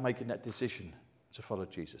without making that decision to follow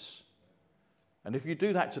Jesus. And if you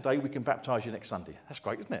do that today, we can baptize you next Sunday. That's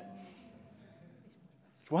great, isn't it?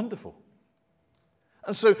 It's wonderful.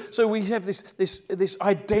 And so we have this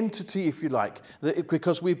identity, if you like,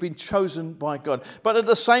 because we've been chosen by God. But at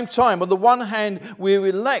the same time, on the one hand, we're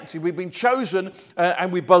elected, we've been chosen,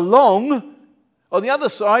 and we belong. On the other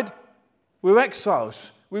side, we're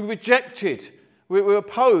exiles, we're rejected, we're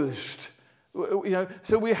opposed.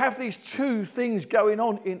 So we have these two things going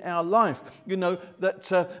on in our life.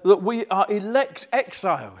 That we are elect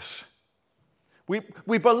exiles.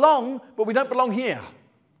 We belong, but we don't belong here.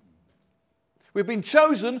 We've been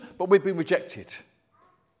chosen, but we've been rejected.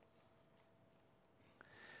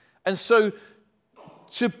 And so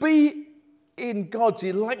to be in God's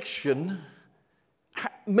election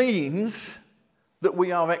means that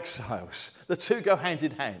we are exiles. The two go hand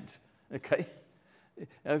in hand. Okay?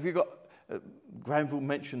 Now, if you've got, Granville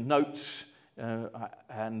mentioned notes,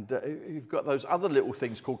 and you've got those other little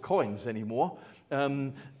things called coins anymore.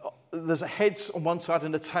 There's a heads on one side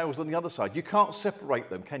and a tails on the other side. You can't separate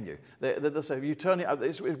them, can you? You turn it over.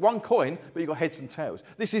 It's one coin, but you've got heads and tails.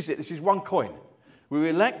 This is it. This is one coin. We're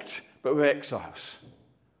elect, but we're exiles.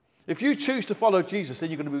 If you choose to follow Jesus, then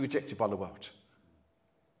you're going to be rejected by the world.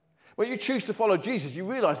 When you choose to follow Jesus, you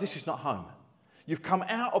realize this is not home. You've come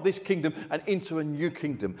out of this kingdom and into a new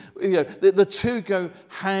kingdom. The two go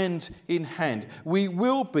hand in hand. We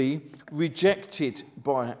will be rejected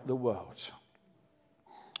by the world.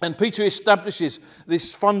 And Peter establishes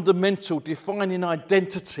this fundamental defining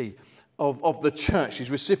identity of the church, his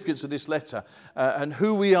recipients of this letter, and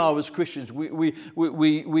who we are as Christians.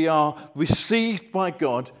 We are received by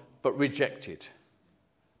God, but rejected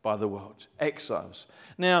by the world. Exiles.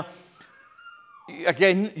 Now,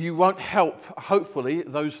 again, you won't help, hopefully,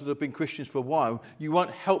 those that have been Christians for a while, you won't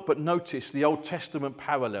help but notice the Old Testament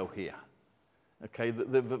parallel here. Okay,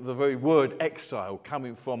 the very word exile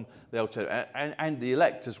coming from the Old Testament, and the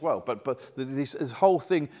elect as well. But this whole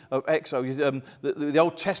thing of exile, the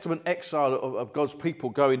Old Testament exile of God's people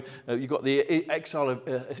going, you've got the exile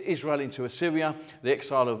of Israel into Assyria, the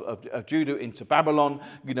exile of Judah into Babylon,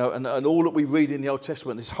 and all that we read in the Old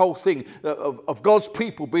Testament, this whole thing of God's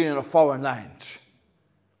people being in a foreign land.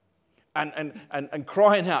 And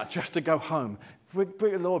crying out just to go home.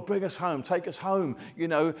 Lord, bring us home, take us home.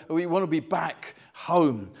 We want to be back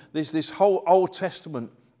home. There's this whole Old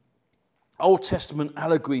Testament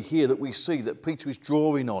allegory here that we see that Peter is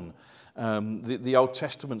drawing on, the Old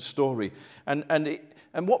Testament story. And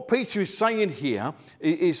what Peter is saying here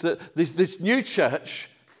is that this new church,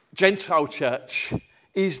 Gentile church,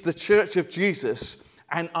 is the church of Jesus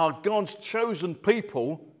and are God's chosen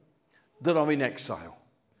people that are in exile.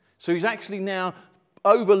 So he's actually now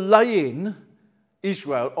overlaying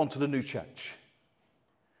Israel onto the new church.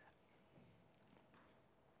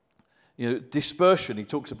 Dispersion, he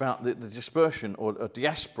talks about the dispersion or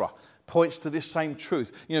diaspora, points to this same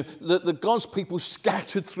truth. The God's people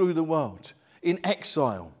scattered through the world in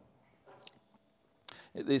exile.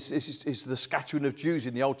 This is the scattering of Jews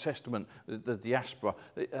in the Old Testament, the diaspora.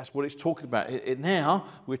 That's what it's talking about. Now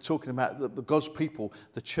we're talking about the God's people,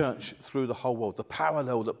 the church through the whole world, the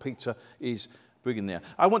parallel that Peter is bringing there.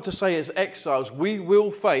 I want to say as exiles, we will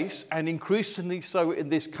face, and increasingly so in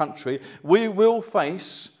this country, we will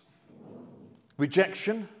face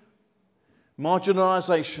rejection,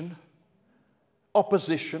 marginalisation,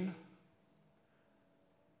 opposition,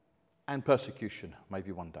 and persecution,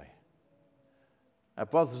 maybe one day. Our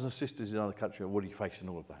brothers and sisters in other countries are already facing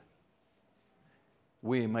all of that.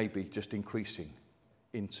 We may be just increasing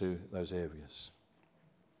into those areas.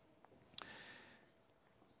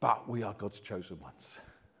 But we are God's chosen ones.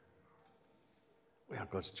 We are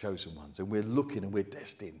God's chosen ones. And we're looking and we're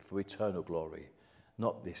destined for eternal glory,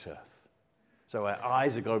 not this earth. So our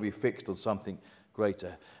eyes are going to be fixed on something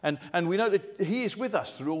greater. And we know that he is with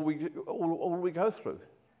us through all we go through.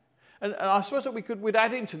 And I suppose that we'd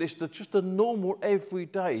add into this just the normal,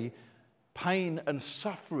 everyday pain and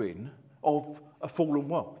suffering of a fallen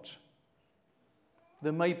world.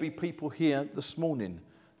 There may be people here this morning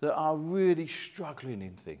that are really struggling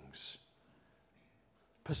in things,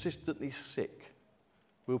 persistently sick,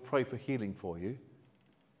 we'll pray for healing for you.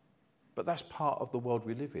 But that's part of the world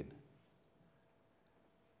we live in.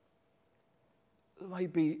 There may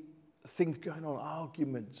be things going on,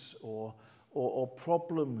 arguments or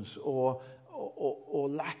problems or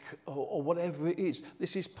lack or whatever it is.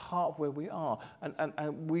 This is part of where we are.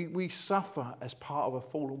 And we suffer as part of a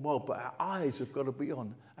fallen world, but our eyes have got to be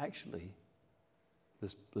on, actually,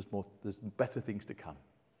 there's better things to come.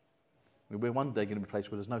 We're one day going to be a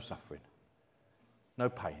place where there's no suffering, no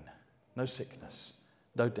pain, no sickness,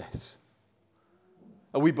 no death.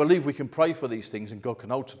 And we believe we can pray for these things and God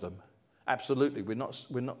can alter them. Absolutely, we're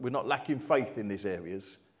not lacking faith in these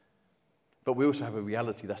areas, but we also have a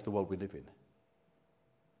reality. That's the world we live in.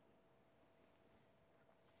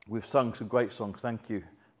 We've sung some great songs. Thank you,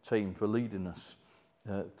 team, for leading us.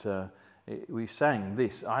 We sang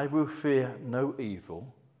this: "I will fear no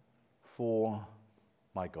evil, for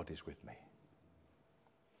my God is with me."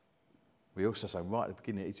 We also sang right at the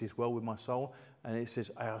beginning, "It is well with my soul," and it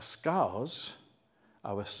says, "Our scars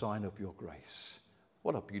are a sign of your grace."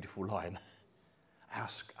 What a beautiful line. Our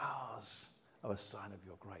scars are a sign of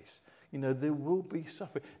your grace. You know, there will be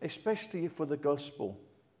suffering, especially for the gospel.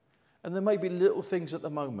 And there may be little things at the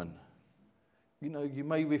moment. You know, you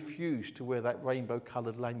may refuse to wear that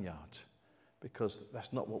rainbow-coloured lanyard because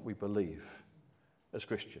that's not what we believe as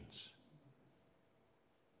Christians.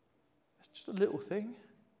 It's just a little thing,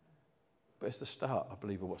 but it's the start, I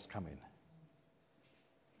believe, of what's coming.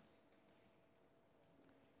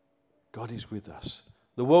 God is with us.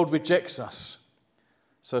 The world rejects us.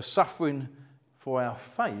 So suffering for our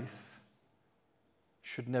faith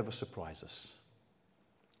should never surprise us.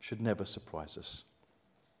 Should never surprise us.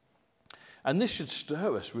 And this should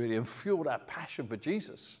stir us really and fuel our passion for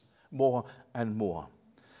Jesus more and more.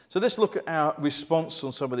 So let's look at our response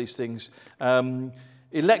on some of these things.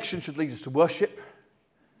 Election should lead us to worship.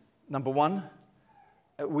 Number one.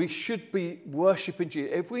 We should be worshipping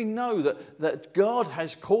Jesus. If we know that God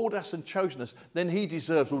has called us and chosen us, then he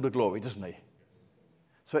deserves all the glory, doesn't he?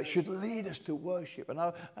 So it should lead us to worship.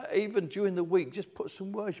 And even during the week, just put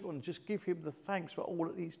some worship on and just give him the thanks for all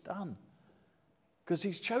that he's done. Because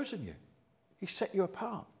he's chosen you. He set you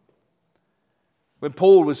apart. When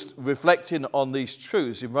Paul was reflecting on these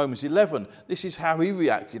truths in Romans 11, this is how he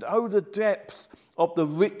reacted. "Oh, the depth of the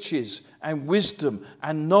riches and wisdom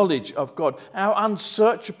and knowledge of God. How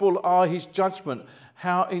unsearchable are his judgment,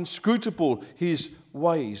 how inscrutable his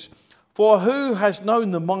ways. For who has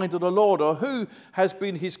known the mind of the Lord, or who has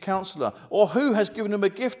been his counselor, or who has given him a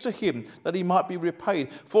gift to him that he might be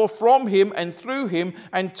repaid? For from him and through him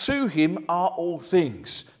and to him are all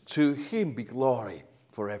things. To him be glory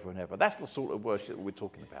forever and ever." That's the sort of worship that we're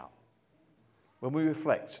talking about. When we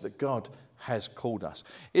reflect that God has called us.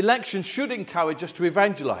 Election should encourage us to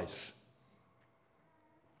evangelize.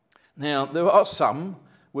 Now, there are some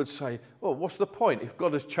would say, "Well, what's the point? If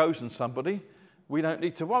God has chosen somebody, we don't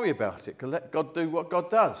need to worry about it. Let God do what God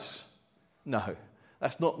does." No,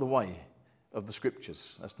 that's not the way of the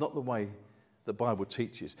Scriptures. That's not the way the Bible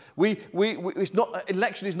teaches.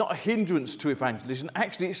 Election is not a hindrance to evangelism.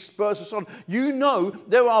 Actually, it spurs us on. You know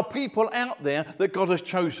there are people out there that God has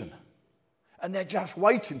chosen. And they're just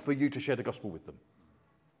waiting for you to share the gospel with them.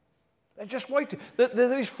 They're just waiting.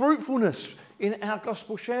 There is fruitfulness in our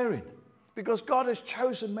gospel sharing because God has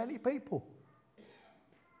chosen many people.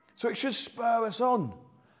 So it should spur us on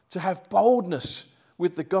to have boldness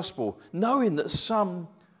with the gospel, knowing that some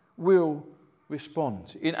will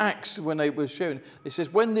respond. In Acts, when they were sharing, it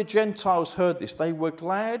says, "When the Gentiles heard this, they were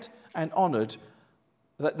glad and honoured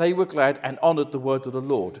the word of the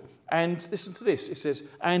Lord." And listen to this, it says,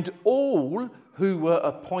 "And all who were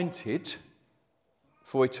appointed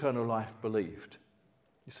for eternal life believed."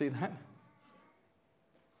 You see that?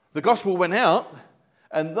 The gospel went out,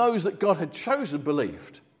 and those that God had chosen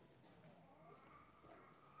believed.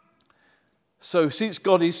 So since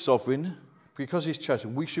God is sovereign, because he's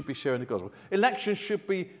chosen, we should be sharing the gospel. Election should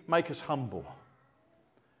make us humble.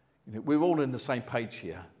 You know, we're all on the same page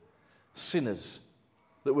here. Sinners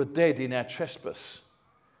that were dead in our trespass,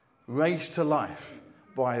 raised to life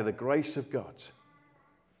by the grace of God.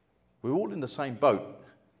 We're all in the same boat.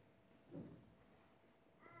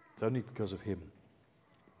 It's only because of him.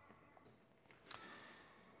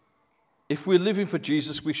 If we're living for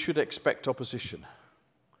Jesus, we should expect opposition.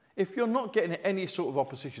 If you're not getting any sort of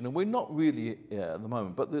opposition, and we're not really at the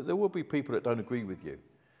moment, but there will be people that don't agree with you.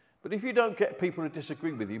 But if you don't get people to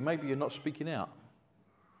disagree with you, maybe you're not speaking out.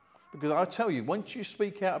 Because I tell you, once you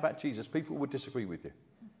speak out about Jesus, people will disagree with you.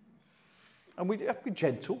 And we have to be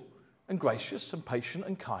gentle and gracious and patient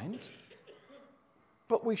and kind.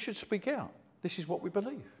 but we should speak out. This is what we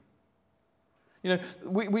believe. You know,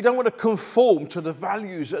 we don't want to conform to the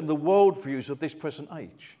values and the worldviews of this present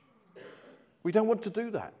age. We don't want to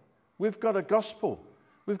do that. We've got a gospel.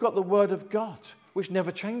 We've got the word of God, which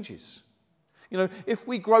never changes. You know, if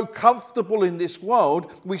we grow comfortable in this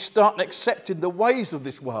world, we start accepting the ways of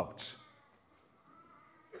this world.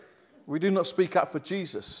 We do not speak up for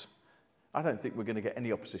Jesus, I don't think we're going to get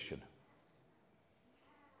any opposition.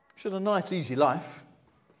 It's a nice, easy life,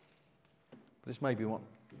 but this may be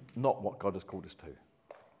not what God has called us to.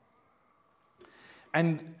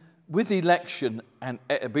 And with the election and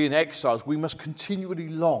being exiles, we must continually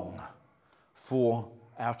long for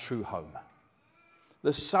our true home.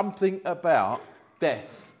 There's something about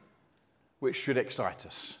death which should excite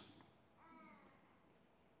us.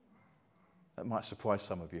 That might surprise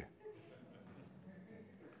some of you.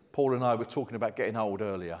 Paul and I were talking about getting old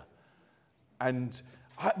earlier. And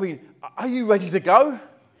I mean, are you ready to go?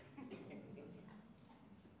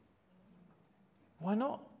 Why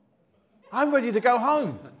not? I'm ready to go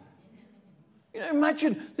home. You know,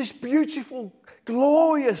 imagine this beautiful,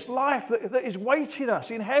 glorious life that is waiting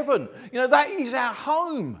us in heaven. You know, that is our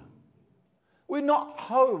home. We're not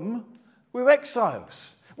home, we're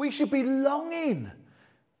exiles. We should be longing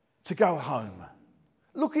to go home,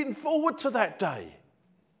 looking forward to that day.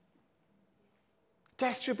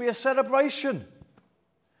 Death should be a celebration.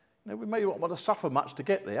 You know, we may not want to suffer much to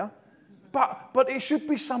get there, but it should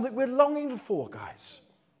be something we're longing for, guys.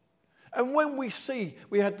 And when we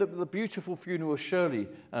had the beautiful funeral of Shirley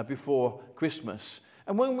before Christmas,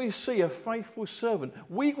 and when we see a faithful servant,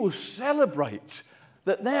 we will celebrate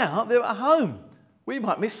that now they're at home. We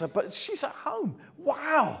might miss her, but she's at home.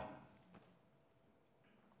 Wow!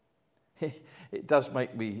 It does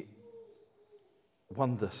make me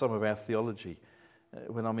wonder some of our theology.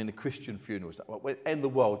 When I'm in the Christian funerals, in the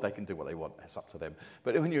world they can do what they want, it's up to them.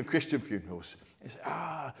 But when you're in Christian funerals, it's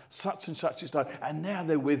such and such is done, and now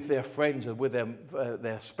they're with their friends and with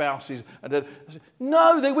their spouses. And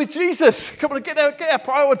no, they're with Jesus. Come on, get our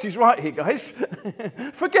priorities right here, guys.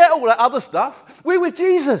 Forget all that other stuff. We're with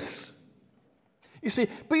Jesus. You see,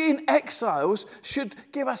 being exiles should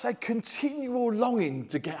give us a continual longing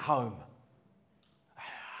to get home.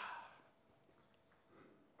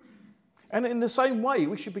 And in the same way,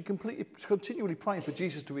 we should be continually praying for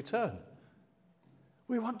Jesus to return.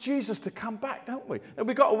 We want Jesus to come back, don't we? And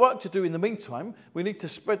we've got work to do in the meantime. We need to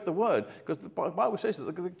spread the word, because the Bible says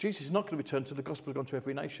that Jesus is not going to return till the gospel has gone to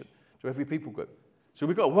every nation, to every people group. So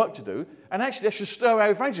we've got work to do. And actually, that should stir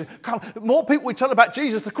our evangelism. The more people we tell about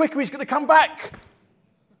Jesus, the quicker he's going to come back.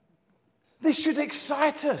 This should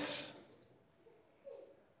excite us.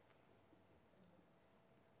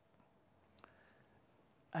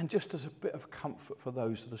 And just as a bit of comfort for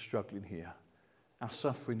those that are struggling here, our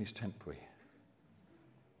suffering is temporary.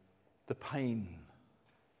 The pain,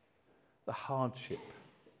 the hardship,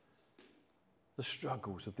 the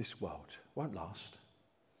struggles of this world won't last.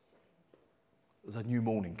 There's a new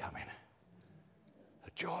morning coming.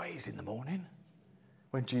 The joy is in the morning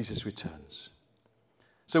when Jesus returns.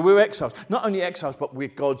 So we're exiles. Not only exiles, but we're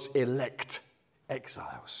God's elect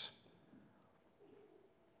exiles.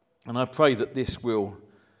 And I pray that this will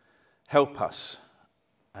help us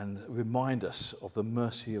and remind us of the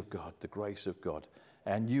mercy of God, the grace of God,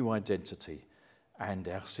 our new identity, and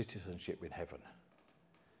our citizenship in heaven.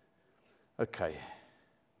 Okay,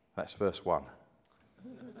 that's verse 1.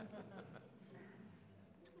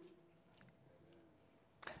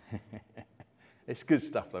 It's good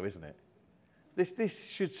stuff though, isn't it? This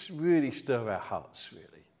should really stir our hearts,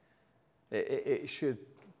 really. It should,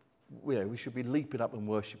 you know, we should be leaping up and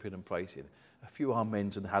worshipping and praising. A few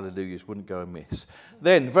amens and hallelujahs wouldn't go amiss.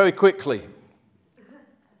 Then, very quickly,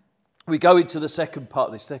 we go into the second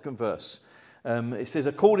part, the second verse. It says,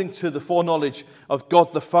 according to the foreknowledge of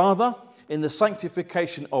God the Father, in the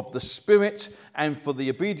sanctification of the Spirit, and for the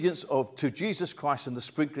obedience to Jesus Christ and the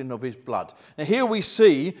sprinkling of his blood. Now here we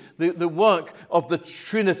see the work of the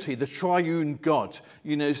Trinity, the triune God.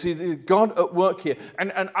 You know, see God at work here.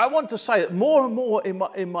 And I want to say that more and more in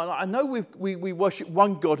my life, I know we worship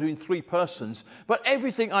one God in three persons, but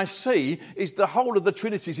everything I see is the whole of the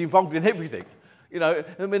Trinity is involved in everything. You know,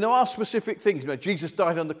 I mean, there are specific things. You know, Jesus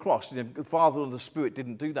died on the cross. You know, the Father and the Spirit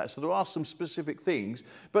didn't do that. So there are some specific things.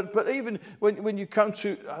 But even when you come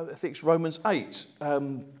to, I think it's Romans 8,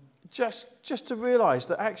 just to realise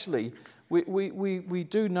that actually we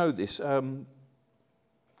do know this. And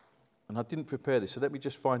I didn't prepare this, so let me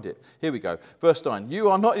just find it. Here we go. Verse 9. You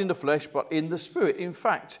are not in the flesh, but in the Spirit. In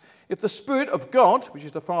fact, if the Spirit of God, which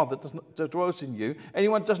is the Father, that dwells in you,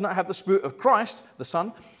 anyone does not have the Spirit of Christ, the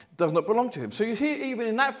Son, does not belong to him. So you hear, even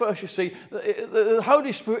in that verse, you see the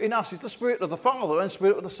Holy Spirit in us is the Spirit of the Father and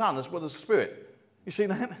Spirit of the Son as well as the Spirit. You see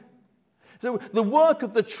that? So the work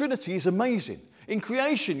of the Trinity is amazing. In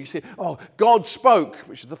creation, you see, oh, God spoke,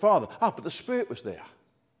 which is the Father. But the Spirit was there,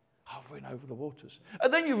 hovering over the waters.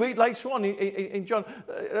 And then you read later on in John,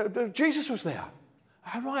 Jesus was there.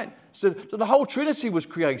 All right. So the whole Trinity was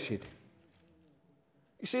created.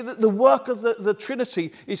 You see, the work of the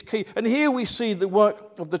Trinity is key. And here we see the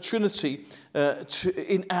work of the Trinity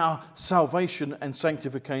in our salvation and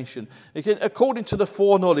sanctification. Again, according to the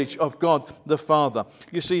foreknowledge of God the Father.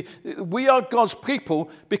 You see, we are God's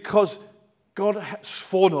people because God has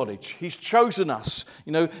foreknowledge. He's chosen us.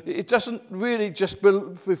 You know, it doesn't really just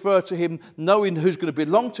refer to him knowing who's going to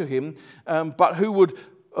belong to him, but who would,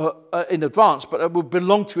 in advance, but would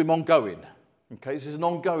belong to him ongoing. Okay, this is an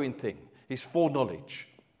ongoing thing. His foreknowledge.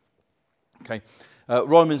 Okay,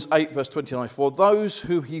 Romans 8 verse 29, for those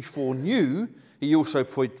who he foreknew, he also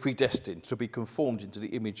predestined to be conformed into the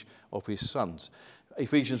image of his sons.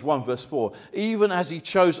 Ephesians 1 verse 4, even as he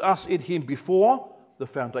chose us in him before the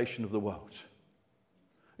foundation of the world.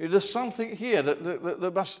 There's something here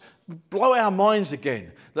that must blow our minds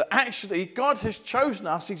again, that actually God has chosen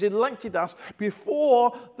us, he's elected us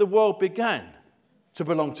before the world began to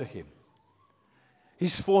belong to him.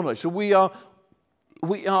 His foreknowledge. So we are who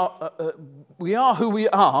we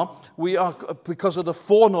are. We are because of the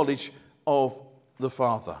foreknowledge of the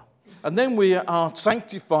Father. And then we are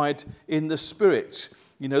sanctified in the Spirit.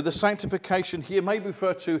 You know, the sanctification here may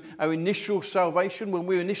refer to our initial salvation when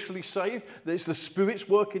we're initially saved. It's the Spirit's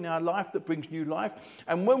work in our life that brings new life.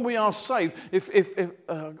 And when we are saved, if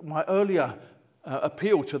my earlier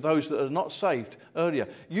appeal to those that are not saved earlier,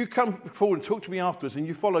 you come forward and talk to me afterwards and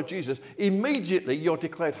you follow Jesus, immediately you're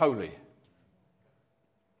declared holy.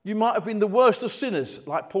 You might have been the worst of sinners,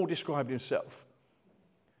 like Paul described himself.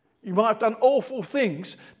 You might have done awful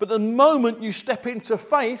things, but the moment you step into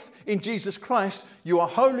faith in Jesus Christ, you are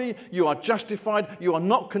holy, you are justified, you are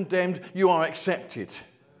not condemned, you are accepted.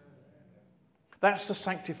 That's the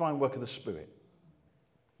sanctifying work of the Spirit.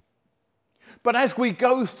 But as we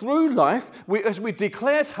go through life, as we're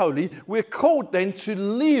declared holy, we're called then to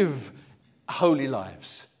live holy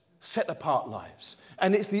lives, set apart lives.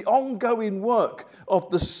 And it's the ongoing work of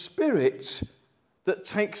the Spirit that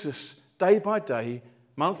takes us day by day,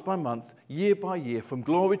 month by month, year by year, from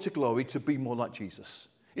glory to glory to be more like Jesus.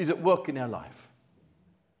 He's at work in our life.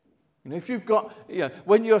 You know, if you've got,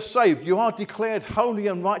 when you're saved, you are declared holy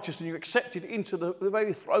and righteous and you're accepted into the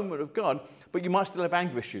very throne room of God, but you might still have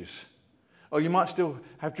anger issues. Or you might still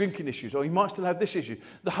have drinking issues. Or you might still have this issue.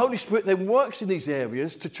 The Holy Spirit then works in these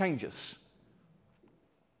areas to change us.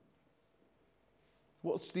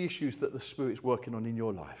 What's the issues that the Spirit's working on in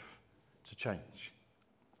your life to change?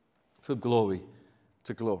 From glory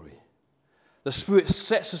to glory. The Spirit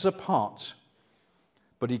sets us apart,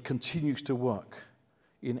 but he continues to work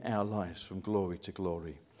in our lives from glory to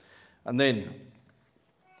glory. And then,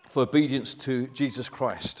 for obedience to Jesus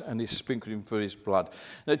Christ and his sprinkling for his blood.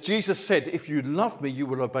 Now, Jesus said, if you love me, you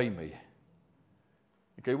will obey me.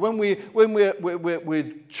 Okay, when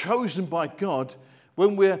we're chosen by God,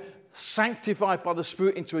 when we're sanctified by the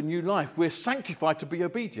Spirit into a new life, we're sanctified to be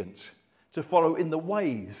obedient, to follow in the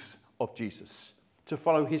ways of Jesus, to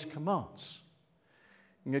follow his commands.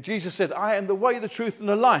 You know, Jesus said, I am the way, the truth, and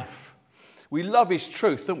the life. We love his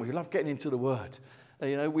truth, don't we? We love getting into the Word.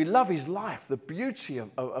 You know, we love his life, the beauty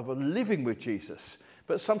of living with Jesus.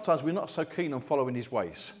 But sometimes we're not so keen on following his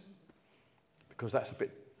ways, because that's a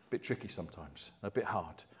bit tricky sometimes, a bit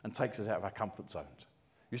hard, and takes us out of our comfort zones.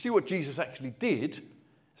 You see what Jesus actually did?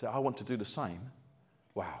 So I want to do the same.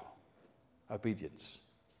 Wow. Obedience.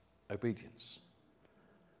 Obedience.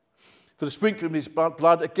 For the sprinkling of his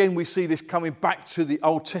blood, again we see this coming back to the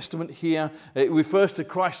Old Testament here. It refers to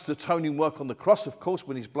Christ's atoning work on the cross, of course,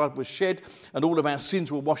 when his blood was shed and all of our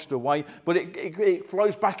sins were washed away. But it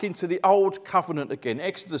flows back into the Old Covenant again.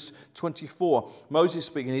 Exodus 24, Moses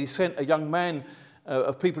speaking, he sent a young man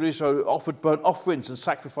of people of Israel offered burnt offerings and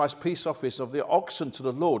sacrificed peace offerings of the oxen to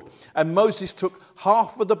the Lord. And Moses took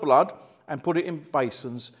half of the blood and put it in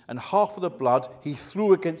basins, and half of the blood he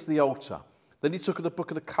threw against the altar. Then he took the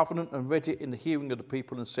book of the covenant and read it in the hearing of the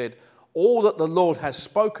people and said, all that the Lord has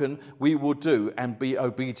spoken we will do and be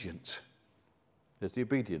obedient. There's the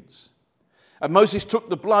obedience. And Moses took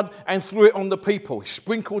the blood and threw it on the people. He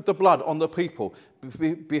sprinkled the blood on the people.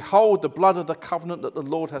 Behold, the blood of the covenant that the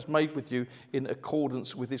Lord has made with you in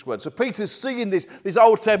accordance with his word. So Peter's seeing this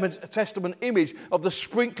Old Testament image of the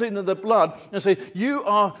sprinkling of the blood and saying, you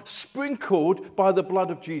are sprinkled by the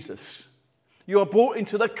blood of Jesus. You are brought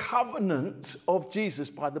into the covenant of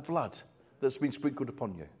Jesus by the blood that's been sprinkled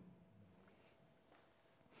upon you.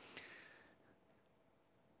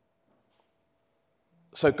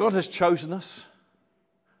 So God has chosen us.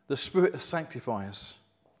 The Spirit has sanctified us.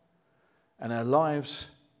 And our lives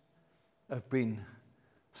have been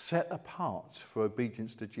set apart for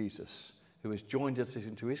obedience to Jesus, who has joined us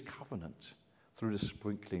into his covenant through the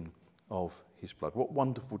sprinkling of his blood. What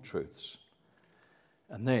wonderful truths.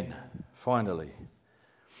 And then, finally,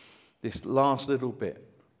 this last little bit.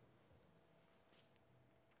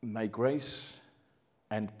 May grace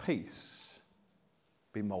and peace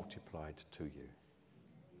be multiplied to you.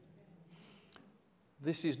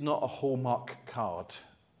 This is not a Hallmark card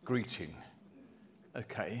greeting,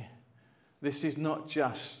 okay? This is not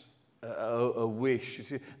just a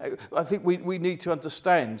wish. I think we need to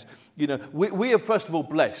understand, we are first of all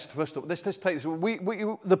blessed. First of all, let's take this.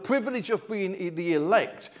 The privilege of being the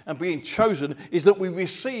elect and being chosen is that we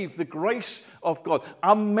receive the grace of God,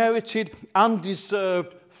 unmerited,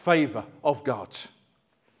 undeserved favour of God.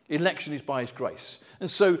 Election is by his grace.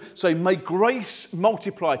 And so may grace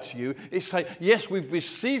multiply to you. It's say, yes, we've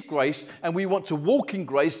received grace and we want to walk in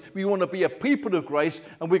grace. We want to be a people of grace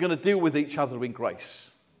and we're going to deal with each other in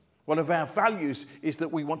grace. One of our values is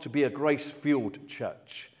that we want to be a grace-filled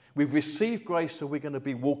church. We've received grace, so we're going to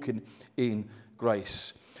be walking in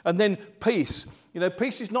grace. And then peace.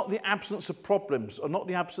 Peace is not the absence of problems or not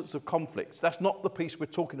the absence of conflicts. That's not the peace we're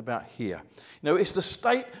talking about here. It's the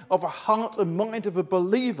state of a heart and mind of a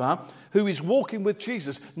believer who is walking with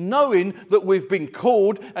Jesus, knowing that we've been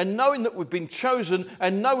called and knowing that we've been chosen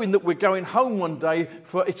and knowing that we're going home one day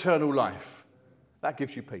for eternal life. That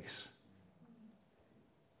gives you peace.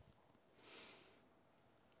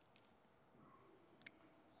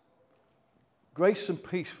 Grace and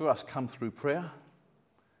peace for us come through prayer,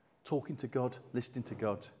 talking to God, listening to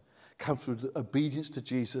God, come through the obedience to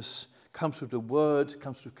Jesus, come through the word,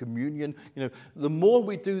 comes through communion. The more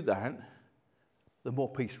we do that, the more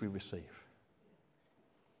peace we receive.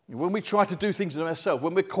 When we try to do things in ourselves,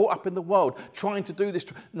 when we're caught up in the world, trying to do this,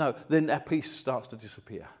 then our peace starts to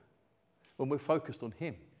disappear. When we're focused on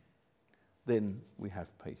him, then we have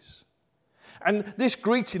peace. And this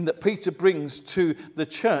greeting that Peter brings to the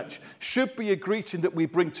church should be a greeting that we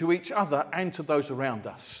bring to each other and to those around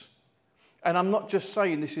us. And I'm not just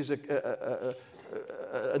saying this is a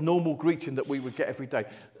normal greeting that we would get every day.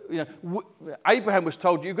 Abraham was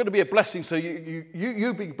told, you're going to be a blessing, so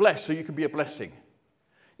you be blessed so you can be a blessing.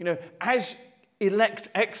 As elect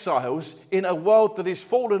exiles in a world that is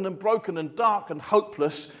fallen and broken and dark and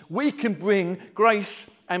hopeless, we can bring grace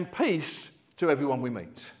and peace to everyone we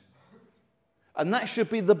meet. And that should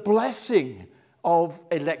be the blessing of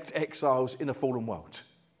elect exiles in a fallen world.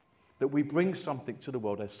 That we bring something to the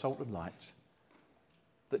world as salt and light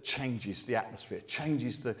that changes the atmosphere,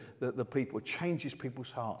 changes the people, changes people's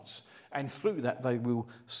hearts. And through that they will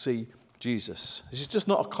see Jesus. This is just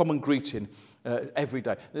not a common greeting every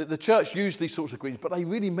day. The church used these sorts of greetings, but they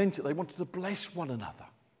really meant it. They wanted to bless one another.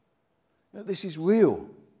 This is real.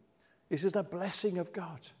 This is the blessing of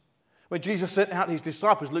God. When Jesus sent out his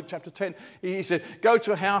disciples, Luke chapter 10, he said, go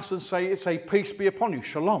to a house and say, peace be upon you,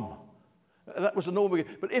 shalom. That was a normal.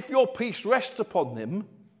 But if your peace rests upon them,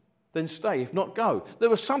 then stay. If not, go. There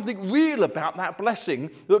was something real about that blessing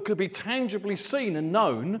that could be tangibly seen and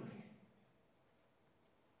known.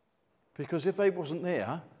 Because if they wasn't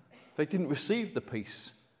there, if they didn't receive the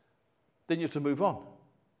peace, then you have to move on.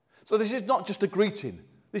 So this is not just a greeting.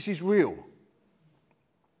 This is real.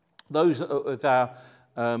 Those of our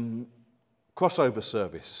crossover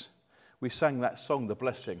service, we sang that song, The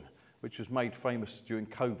Blessing, which was made famous during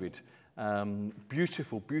COVID.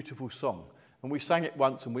 Beautiful, beautiful song. And we sang it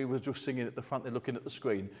once and we were just singing at the front there looking at the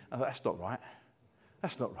screen. I thought, that's not right.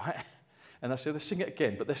 That's not right. And I said, let's sing it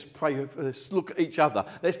again, but let's pray, let's look at each other.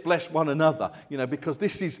 Let's bless one another, because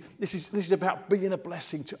this is about being a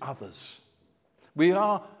blessing to others. We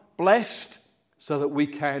are blessed so that we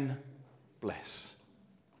can bless.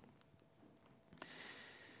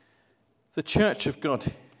 The church of God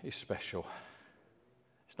is special.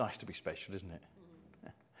 It's nice to be special, isn't it?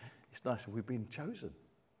 It's nice that we've been chosen.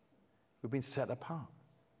 We've been set apart.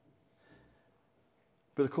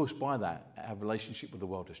 But of course, by that, our relationship with the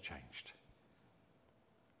world has changed.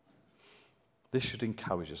 This should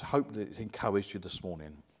encourage us. I hope that it's encouraged you this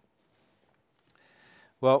morning.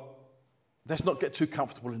 Well, let's not get too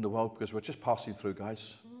comfortable in the world because we're just passing through,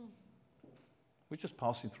 guys. We're just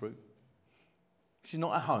passing through. She's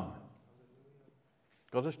not at home.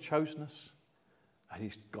 God has chosen us, and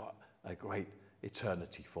he's got a great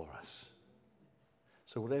eternity for us.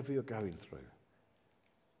 So whatever you're going through,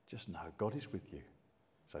 just know God is with you.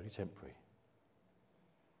 It's only temporary.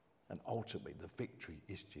 And ultimately, the victory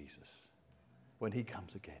is Jesus. When he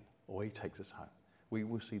comes again, or he takes us home, we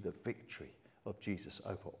will see the victory of Jesus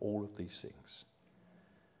over all of these things.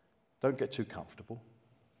 Don't get too comfortable.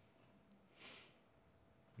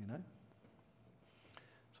 You know?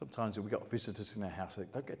 Sometimes we've got visitors in our house,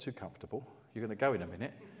 don't get too comfortable. You're going to go in a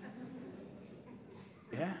minute.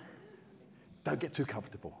 Yeah? Don't get too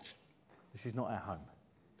comfortable. This is not our home.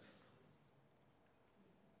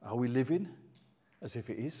 Are we living as if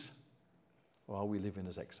it is? Or are we living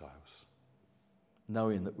as exiles?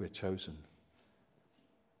 Knowing that we're chosen.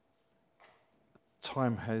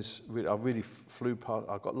 Time has, I really flew past,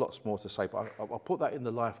 I've got lots more to say, but I'll put that in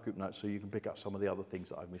the life group notes so you can pick up some of the other things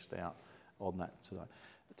that I missed out on that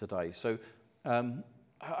today. So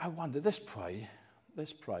I wonder, let's pray.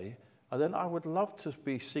 And then I would love to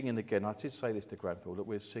be singing again. I did say this to Granville, that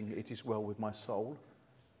we're singing It Is Well With My Soul.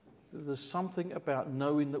 There's something about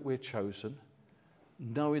knowing that we're chosen,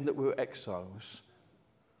 knowing that we're exiles.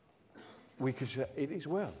 We could say, it is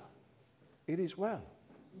well. It is well.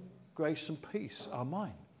 Grace and peace are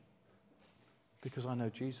mine because I know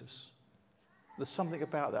Jesus. There's something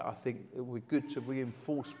about that I think it would be good to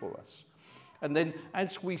reinforce for us. And then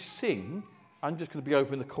as we sing, I'm just going to be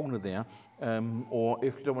over in the corner there, or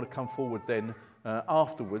if you don't want to come forward then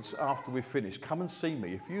afterwards, after we finish, come and see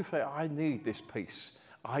me. If you say, I need this peace,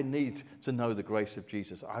 I need to know the grace of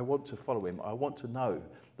Jesus, I want to follow him, I want to know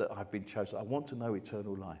that I've been chosen, I want to know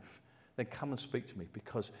eternal life, then come and speak to me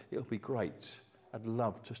because it'll be great. I'd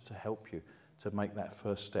love just to help you to make that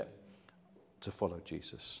first step to follow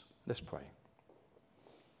Jesus. Let's pray.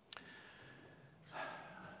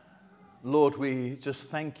 Lord, we just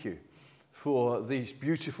thank you for these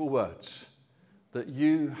beautiful words that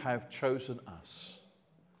you have chosen us.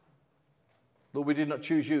 Lord, we did not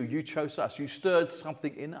choose you. You chose us. You stirred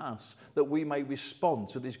something in us that we may respond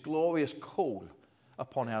to this glorious call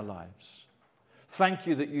upon our lives. Thank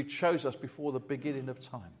you that you chose us before the beginning of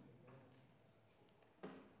time.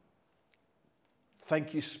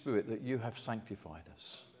 Thank you, Spirit, that you have sanctified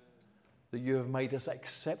us, that you have made us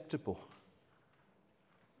acceptable.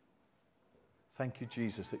 Thank you,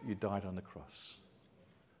 Jesus, that you died on the cross,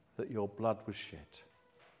 that your blood was shed,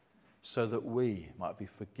 so that we might be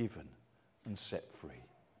forgiven and set free.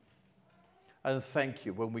 And thank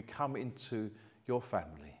you, when we come into your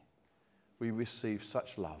family, we receive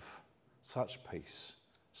such love, such peace,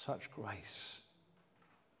 such grace.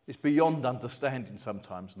 It's beyond understanding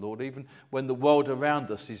sometimes, Lord, even when the world around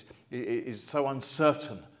us is so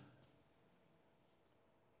uncertain.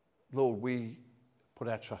 Lord, we put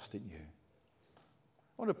our trust in you.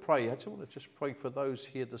 I want to pray. I just want to pray for those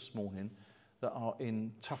here this morning that are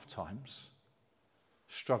in tough times,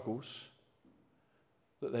 struggles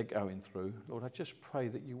that they're going through. Lord, I just pray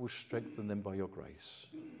that you will strengthen them by your grace.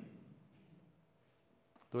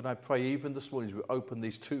 Lord, I pray even this morning as we open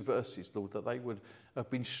these two verses, Lord, that they would have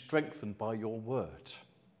been strengthened by your word.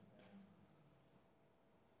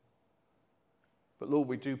 But Lord,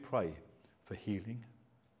 we do pray for healing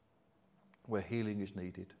where healing is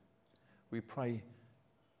needed. We pray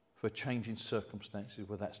for changing circumstances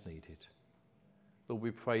where that's needed. Lord,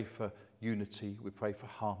 we pray for unity. We pray for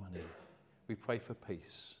harmony. We pray for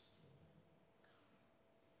peace.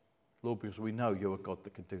 Lord, because we know you're a God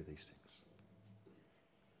that can do these things.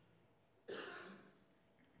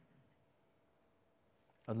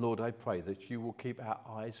 And Lord, I pray that you will keep our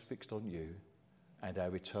eyes fixed on you and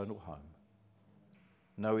our eternal home,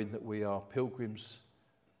 knowing that we are pilgrims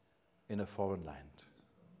in a foreign land,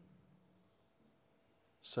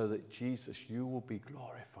 so that Jesus, you will be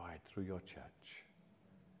glorified through your church,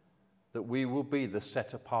 that we will be the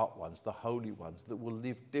set apart ones, the holy ones, that will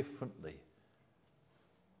live differently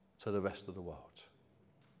to the rest of the world.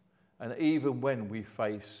 And even when we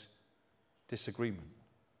face disagreement,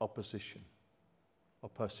 opposition, or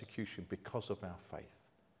persecution because of our faith,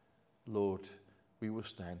 Lord, we will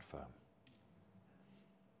stand firm.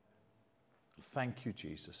 Thank you,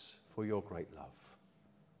 Jesus, for your great love.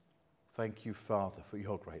 Thank you, Father, for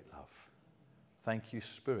your great love. Thank you,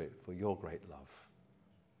 Spirit, for your great love.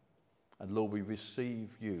 And Lord, we receive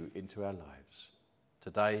you into our lives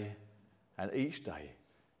today and each day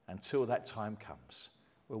until that time comes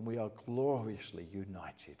when we are gloriously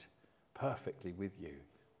united perfectly with you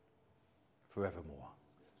forevermore.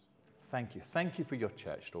 Thank you. Thank you for your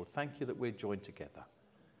church, Lord. Thank you that we're joined together.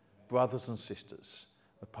 Brothers and sisters,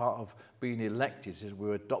 a part of being elected is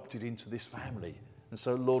we're adopted into this family. And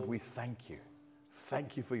so, Lord, we thank you.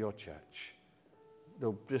 Thank you for your church.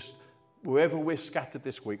 Lord, just wherever we're scattered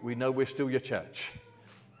this week, we know we're still your church.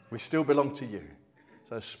 We still belong to you.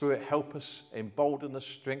 So, Spirit, help us, embolden us,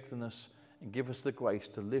 strengthen us, and give us the grace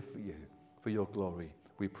to live for you, for your glory,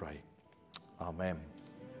 we pray. Amen.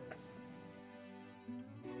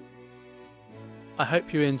 I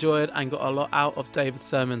hope you enjoyed and got a lot out of David's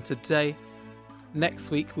sermon today.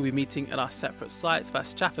 Next week we'll be meeting at our separate sites.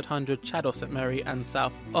 That's Chafford Hundred, Chadwell St Mary and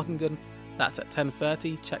South Ockenden. That's at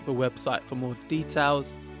 10:30. Check the website for more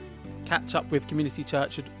details. Catch Up with Community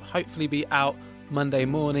Church should hopefully be out Monday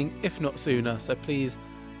morning, if not sooner. So please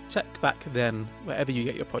check back then wherever you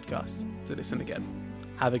get your podcasts to listen again.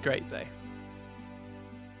 Have a great day.